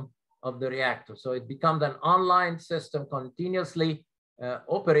bottom of the reactor. So it becomes an online system continuously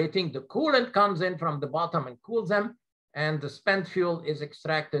operating. The coolant comes in from the bottom and cools them, and the spent fuel is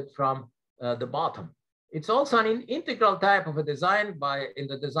extracted from the bottom. It's also an integral type of a design in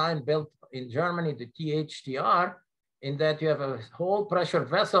the design built in Germany, the THTR, in that you have a whole pressure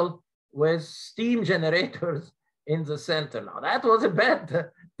vessel with steam generators in the center. Now that was a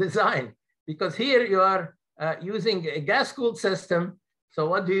bad design, because here you are using a gas-cooled system. So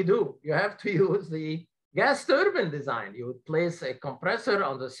what do? You have to use the gas turbine design. You would place a compressor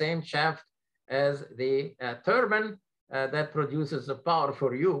on the same shaft as the turbine that produces the power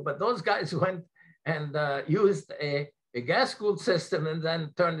for you. But those guys went and used a gas-cooled system and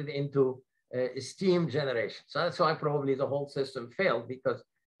then turned it into a steam generation. So that's why probably the whole system failed, because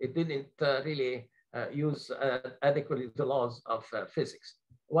it didn't really use adequately the laws of physics.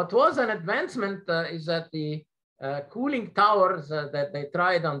 What was an advancement is that the cooling towers that they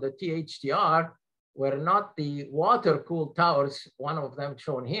tried on the THTR were not the water-cooled towers, one of them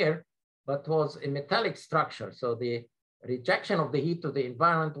shown here, but was a metallic structure. So the rejection of the heat to the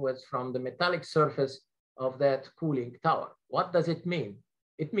environment was from the metallic surface of that cooling tower. What does it mean?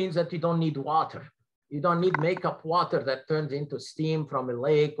 It means that you don't need water. You don't need makeup water that turns into steam from a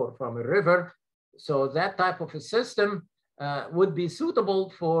lake or from a river. So that type of a system would be suitable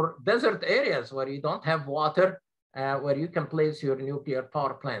for desert areas where you don't have water, where you can place your nuclear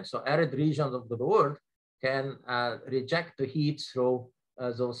power plant. So arid regions of the world can reject the heat through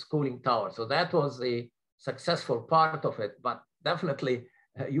those cooling towers. So that was the successful part of it, but definitely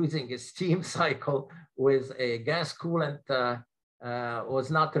using a steam cycle with a gas coolant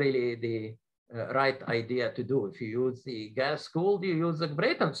was not really the right idea to do. If you use the gas cooled, you use the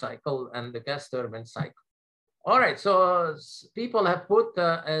Brayton cycle and the gas turbine cycle. All right, so people have put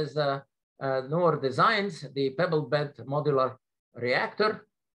as newer designs the pebble bed modular reactor,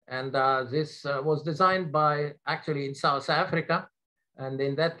 and this was designed by actually in South Africa. And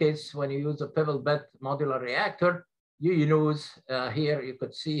in that case, when you use a pebble bed modular reactor, you use here, you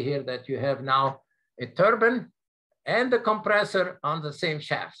could see here that you have now a turbine and the compressor on the same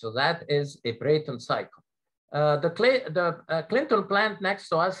shaft. So that is a Brayton cycle. The Clinton plant next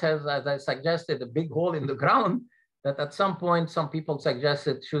to us has, as I suggested, a big hole in the ground that at some point, some people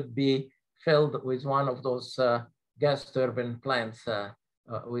suggested should be filled with one of those gas turbine plants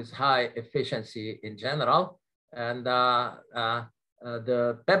with high efficiency in general. And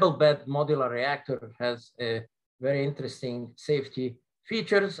The pebble bed modular reactor has a very interesting safety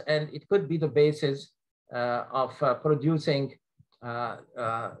features, and it could be the basis of producing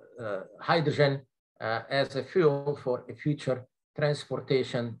hydrogen as a fuel for a future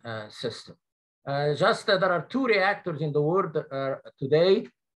transportation system. There are 2 reactors in the world today,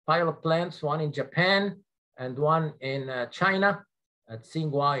 pilot plants, one in Japan and one in China at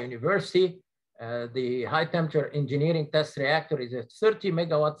Tsinghua University. The high temperature engineering test reactor is a 30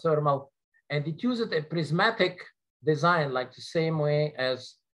 megawatt thermal, and it uses a prismatic design, like the same way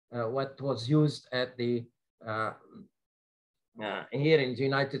as what was used at the here in the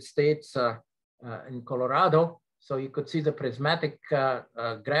United States in Colorado. So you could see the prismatic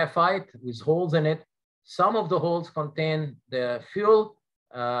graphite with holes in it. Some of the holes contain the fuel,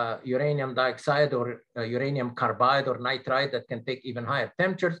 uranium dioxide or uranium carbide or nitride that can take even higher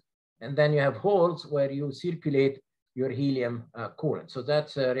temperatures. And then you have holes where you circulate your helium coolant. So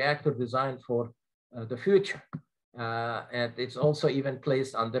that's a reactor designed for the future. And it's also even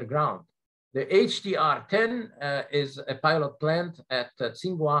placed underground. The HDR-10 is a pilot plant at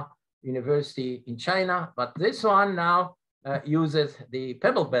Tsinghua University in China, but this one now uses the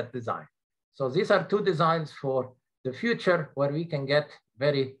pebble bed design. So these are 2 designs for the future where we can get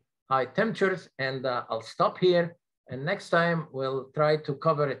very high temperatures. And I'll stop here. And next time we'll try to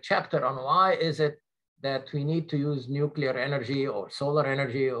cover a chapter on why is it that we need to use nuclear energy or solar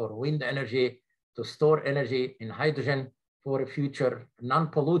energy or wind energy to store energy in hydrogen for a future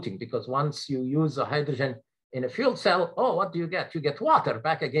non-polluting, because once you use the hydrogen in a fuel cell, oh, what do you get? You get water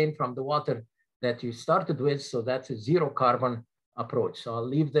back again from the water that you started with. So that's a 0 carbon approach. So I'll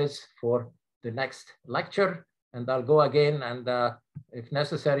leave this for the next lecture, and I'll go again and if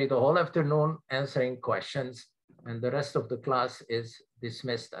necessary, the whole afternoon answering questions, and the rest of the class is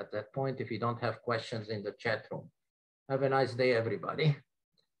dismissed at that point if you don't have questions in the chat room. Have a nice day, everybody.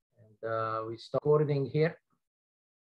 And we stop recording here.